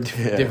or a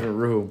different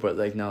room, but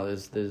like no,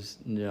 there's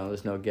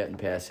no getting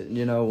past it.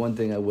 One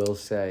thing I will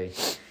say,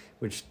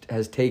 which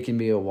has taken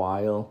me a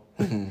while,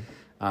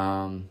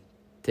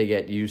 to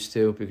get used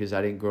to, because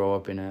I didn't grow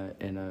up in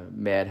a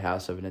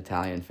madhouse of an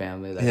Italian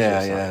family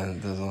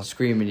that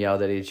scream and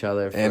yelled at each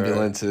other for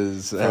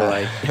ambulances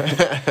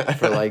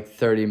for like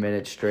 30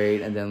 minutes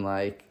straight, and then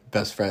like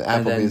best friend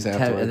Applebee's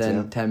afterwards, and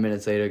then 10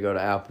 minutes later go to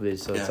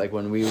Applebee's. So it's like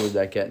when we would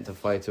like get into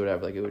fights or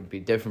whatever, like it would be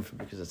different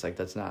because it's like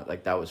that's not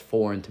like that was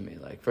foreign to me.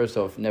 Like first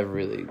off, never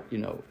really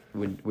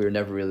we were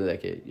never really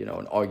like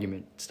an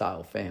argument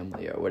style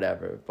family or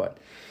whatever. But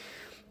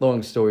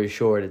long story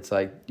short, it's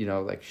like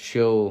like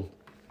she'll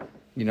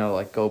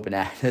like go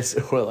bananas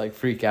or like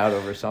freak out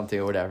over something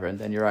or whatever, and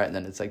then you're right, and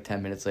then it's like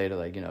 10 minutes later,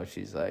 like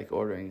she's like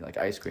ordering like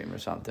ice cream or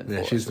something.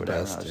 Yeah, she's the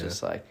best. And I was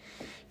just like,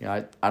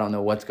 I don't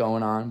know what's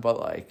going on, but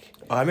like.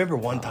 I remember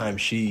one time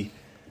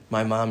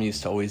my mom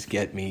used to always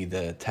get me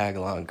the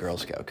tag-along Girl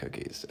Scout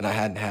cookies, and I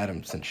hadn't had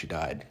them since she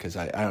died because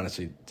I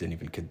honestly didn't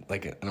even I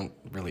don't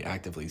really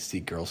actively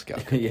seek Girl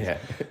Scout cookies. Yeah.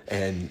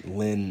 And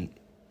Lynn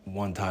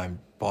one time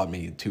bought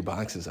me 2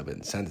 boxes of it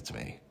and sent it to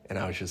me, and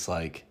I was just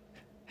like,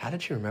 how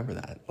did she remember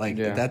that? Like,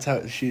 that's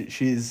how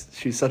she's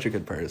such a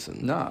good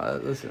person. No,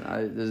 listen,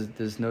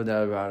 there's no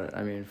doubt about it.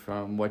 I mean,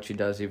 from what she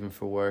does even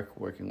for work,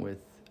 working with,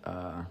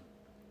 the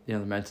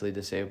mentally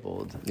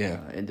disabled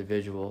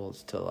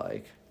individuals to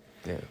like,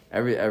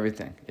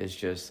 everything is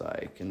just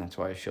like, and that's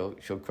why she'll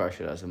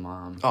crush it as a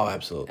mom. Oh,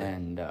 absolutely.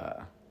 And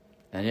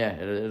yeah,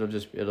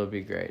 it'll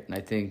be great. And I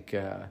think,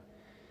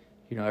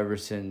 ever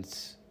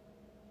since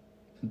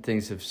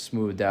things have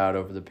smoothed out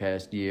over the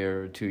past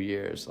year or 2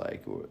 years,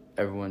 like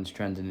everyone's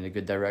trending in a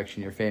good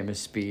direction. Your famous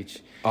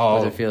speech,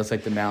 it feels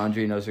like the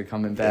Malandrinos are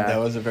coming back. That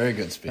was a very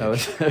good speech. That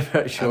was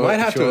very short, I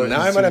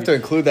might have to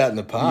include that in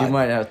the pod. You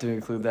might have to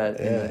include that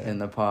in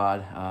the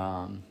pod.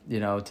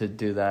 To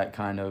do that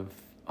kind of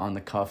on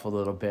the cuff a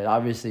little bit.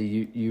 Obviously,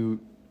 you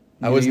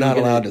I was not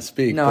allowed to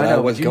speak. No, but I know. I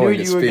was you going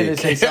knew to you were speak. going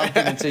to say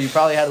something, and so you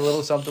probably had a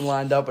little something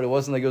lined up, but it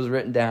wasn't like it was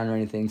written down or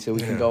anything. So we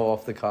can go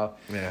off the cuff.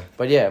 Yeah.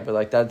 But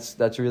like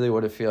that's really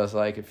what it feels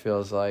like. It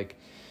feels like,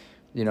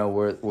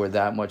 we're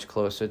that much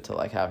closer to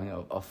like having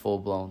a full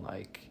blown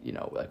like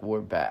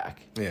we're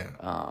back. Yeah.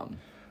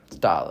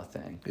 Style of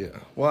thing. Yeah.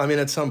 Well, I mean,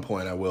 at some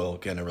point I will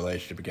get in a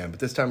relationship again, but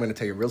this time I'm going to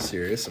take it real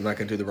serious. I'm not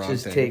going to do the wrong thing.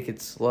 Just take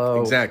it slow.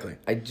 Exactly.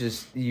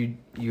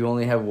 You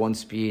only have one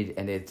speed,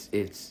 and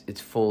it's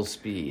full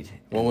speed.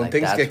 Well, when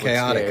things get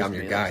chaotic, I'm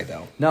your guy,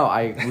 though. No,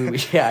 I agree.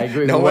 I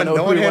agree. No one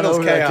handles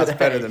chaos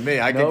better than me.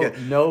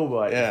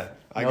 Nobody. Yeah,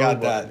 I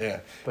got that. Yeah,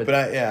 but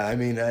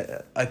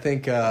I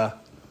think this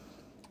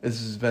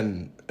has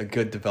been a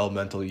good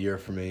developmental year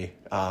for me.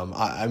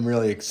 I'm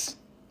really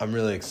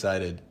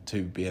excited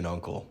to be an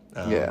uncle.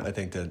 I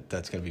think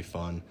that's going to be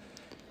fun.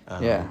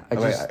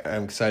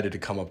 I'm excited to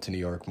come up to New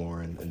York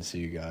more and see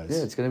you guys. Yeah,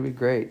 it's going to be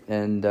great.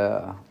 And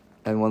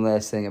one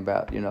last thing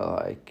about,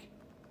 like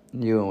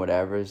you and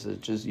whatever is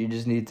that you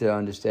just need to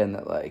understand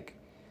that like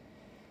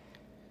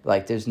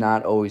there's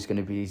not always going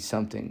to be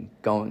something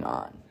going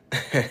on.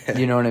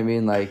 You know what I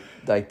mean? Like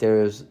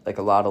there's like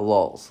a lot of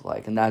lulls,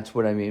 like, and that's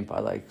what I mean by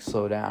like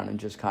slow down and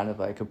just kind of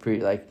like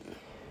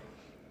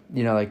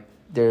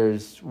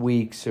there's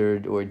weeks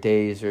or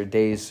days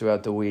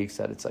throughout the weeks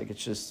that it's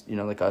just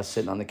like us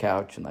sitting on the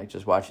couch and like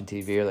just watching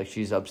TV, or like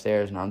she's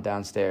upstairs and I'm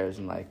downstairs,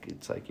 and like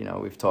it's like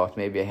we've talked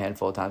maybe a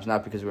handful of times,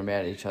 not because we're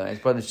mad at each other,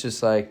 but it's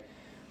just like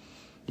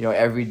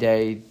every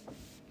day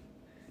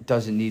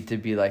doesn't need to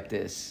be like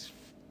this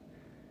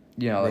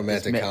like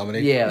romantic comedy.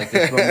 Yeah, like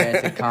this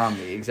romantic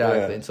comedy, exactly.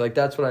 Yeah. And so like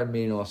that's what I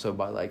mean also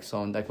by like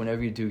someone like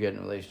whenever you do get in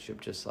a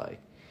relationship, just like,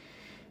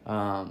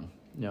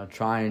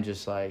 try and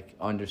just like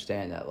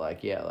understand that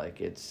like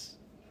like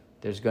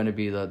there's going to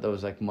be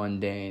those like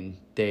mundane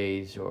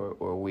days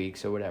or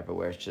weeks or whatever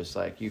where it's just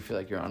like you feel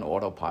like you're on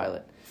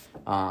autopilot,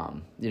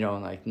 and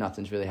like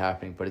nothing's really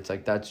happening, but it's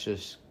like that's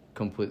just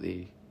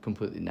completely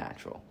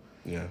natural.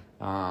 Yeah.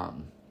 I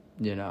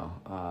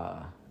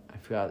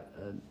forgot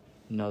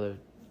another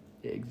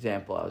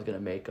example I was gonna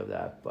make of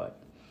that, but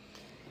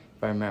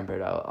if I remember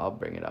it, I'll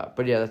bring it up.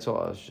 But yeah, that's all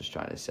I was just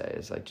trying to say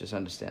is like just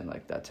understand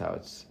like that's how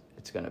it's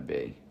gonna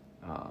be,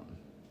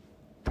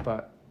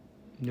 but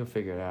you'll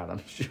figure it out,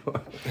 I'm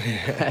sure.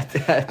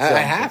 I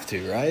have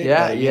to, right?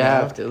 Yeah, like, you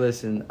have to.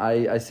 Listen,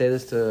 I say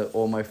this to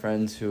all my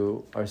friends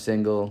who are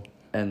single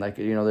and like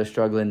they're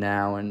struggling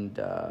now, and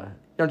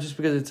just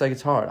because it's like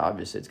it's hard.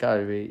 Obviously, it's got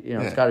to be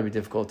it's got to be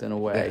difficult in a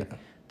way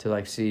to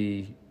like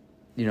see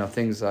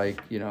things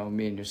like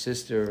me and your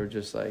sister, or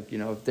just like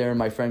if they're in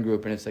my friend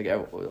group and it's like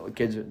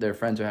their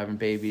friends are having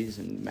babies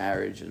and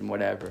marriage and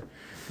whatever.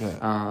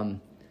 Yeah.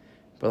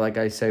 But like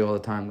I say all the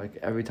time, like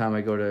every time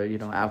I go to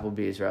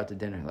Applebee's or out to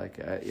dinner, like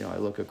I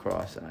look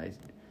across and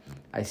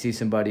I see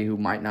somebody who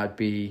might not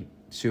be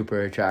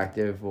super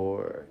attractive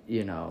or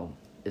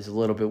is a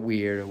little bit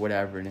weird or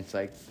whatever, and it's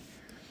like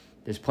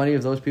there's plenty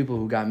of those people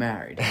who got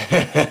married.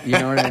 You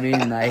know what I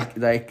mean? Like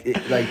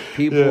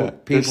people.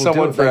 There's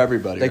someone for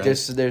everybody. Like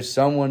right? there's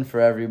someone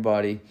for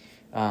everybody.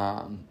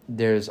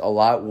 There's a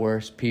lot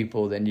worse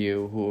people than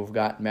you who have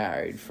gotten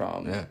married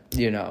from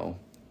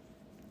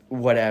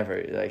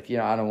whatever. Like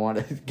I don't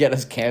want to get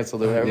us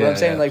canceled or whatever. But I'm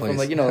saying like please.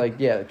 From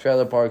like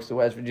trailer parks to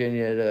West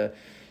Virginia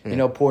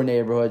to poor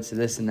neighborhoods to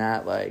this and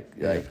that.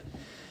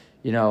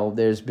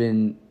 There's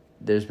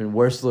been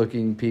worse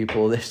looking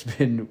people. There's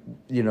been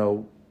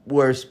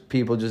worse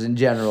people just in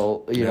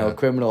general,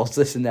 criminals,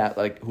 this and that,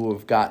 like who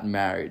have gotten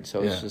married.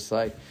 So it's just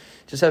like,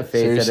 just have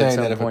faith. So you're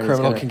saying that if a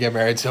criminal can get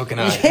married, so can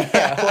I.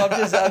 Yeah, well,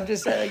 I'm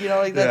just saying,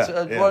 like that's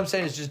what I'm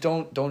saying is just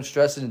don't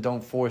stress it and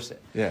don't force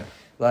it. Yeah,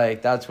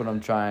 like that's what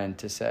I'm trying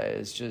to say.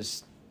 Is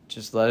just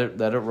let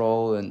it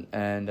roll,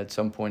 and at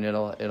some point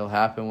it'll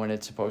happen when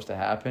it's supposed to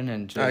happen.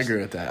 And just, I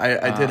agree with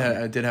that.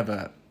 I did have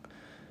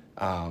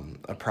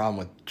a problem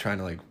with trying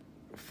to like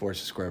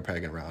force a square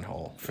peg in a round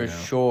hole. For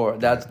sure.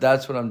 That's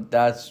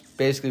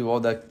basically all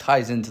that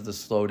ties into the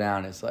slow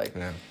down. It's like,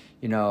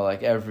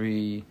 like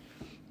every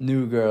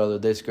new girl or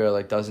this girl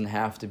like doesn't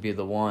have to be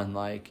the one.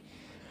 Like,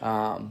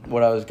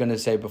 what I was going to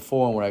say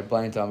before and what I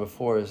blanked on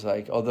before is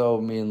like, although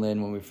me and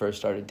Lynn, when we first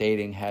started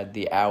dating, had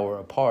the hour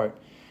apart,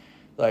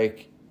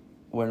 like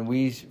when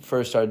we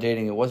first started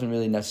dating, it wasn't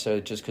really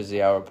necessarily just because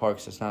the hour apart,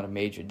 because it's not a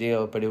major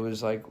deal, but it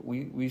was like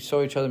we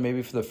saw each other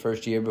maybe for the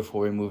first year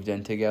before we moved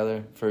in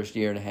together, first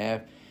year and a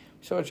half.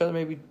 We saw each other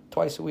maybe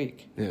twice a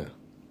week. Yeah.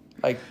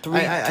 Like three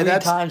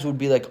times would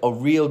be like a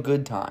real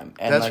good time.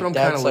 And that's like, what I'm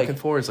kind of looking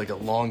for is like a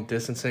long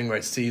distance thing where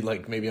I see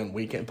like maybe on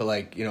weekend, but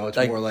like, it's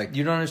like, more like.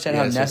 You don't understand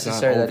how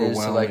necessary that is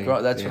to like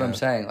grow. That's what I'm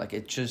saying. Like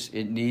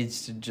it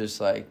needs to just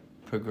like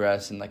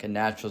progress in like a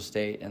natural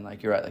state, and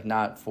like you're right, like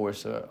not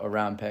force a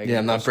round peg. Yeah,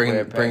 I'm not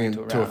bringing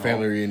to a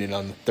family reunion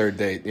on the third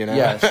date.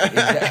 Yes,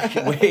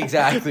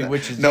 exactly.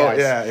 Which is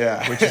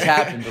which has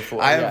happened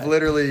before. I have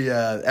literally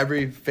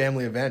every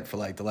family event for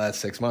like the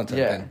last 6 months. I've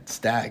been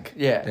stag.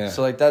 Yeah,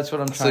 so like that's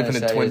what I'm trying to say.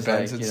 Sleeping in twin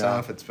beds and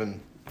stuff. It's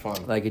been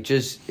fun. Like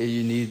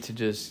you need to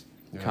just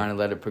kind of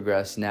let it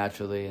progress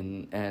naturally,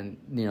 and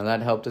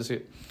that helped us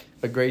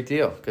a great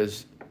deal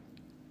because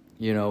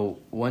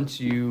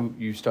once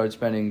you start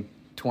spending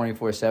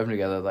 24/7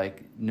 together,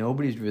 like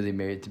nobody's really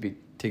married to be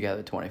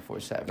together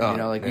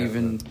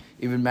 24/7.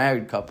 Even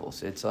married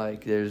couples, it's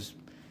like there's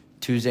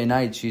Tuesday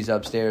night she's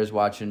upstairs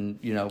watching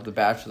The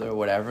Bachelor or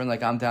whatever, and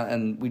like I'm down,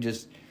 and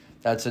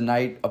that's a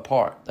night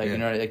apart. Like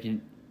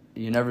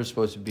you're never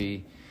supposed to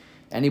be.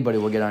 Anybody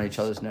will get on each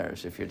other's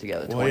nerves if you're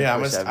together. Well,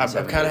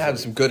 I've kind of had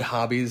some good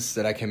hobbies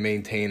that I can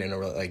maintain in a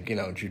like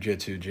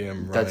jiu-jitsu,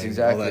 gym, running,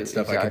 all that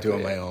stuff I can do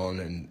on my own,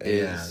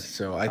 and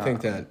so I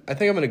think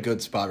I'm in a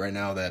good spot right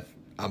now that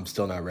I'm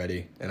still not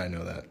ready, and I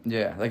know that.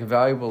 Yeah, like a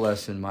valuable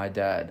lesson my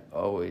dad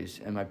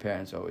always and my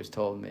parents always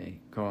told me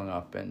growing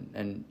up,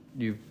 and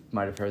you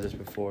might have heard this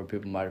before,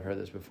 people might have heard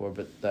this before,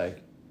 but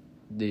like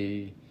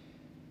the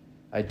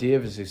idea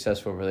of a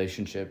successful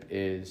relationship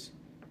is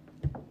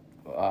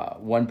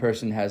one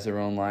person has their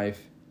own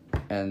life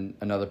and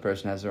another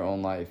person has their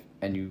own life,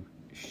 and you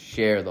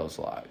share those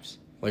lives.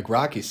 Like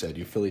Rocky said,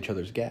 you fill each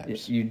other's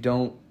gaps. You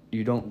don't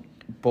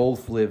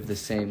both live the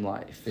same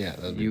life.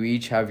 Yeah, you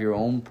each have your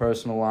own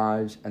personal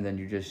lives, and then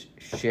you just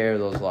share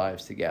those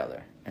lives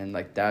together. And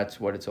like that's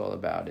what it's all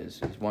about.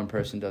 Is one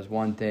person does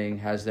one thing,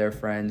 has their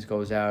friends,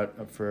 goes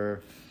out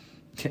for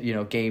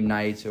game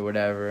nights or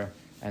whatever,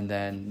 and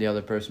then the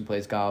other person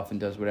plays golf and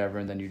does whatever,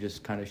 and then you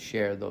just kind of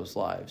share those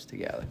lives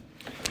together.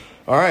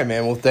 All right,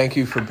 man. Well, thank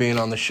you for being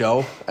on the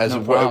show.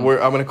 I'm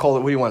going to call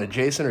it. What do you want,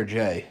 Jason or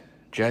Jay?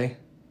 Jay?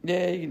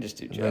 Yeah, you can just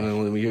do Jay. And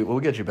then we'll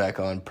get you back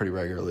on pretty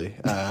regularly.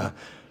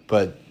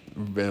 But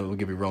we'll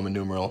give you Roman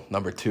numeral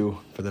number 2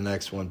 for the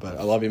next one. But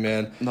I love you,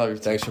 man. No,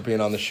 thanks for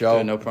being on the show.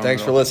 Dude, no problem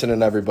Thanks at for all.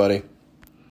 listening, everybody.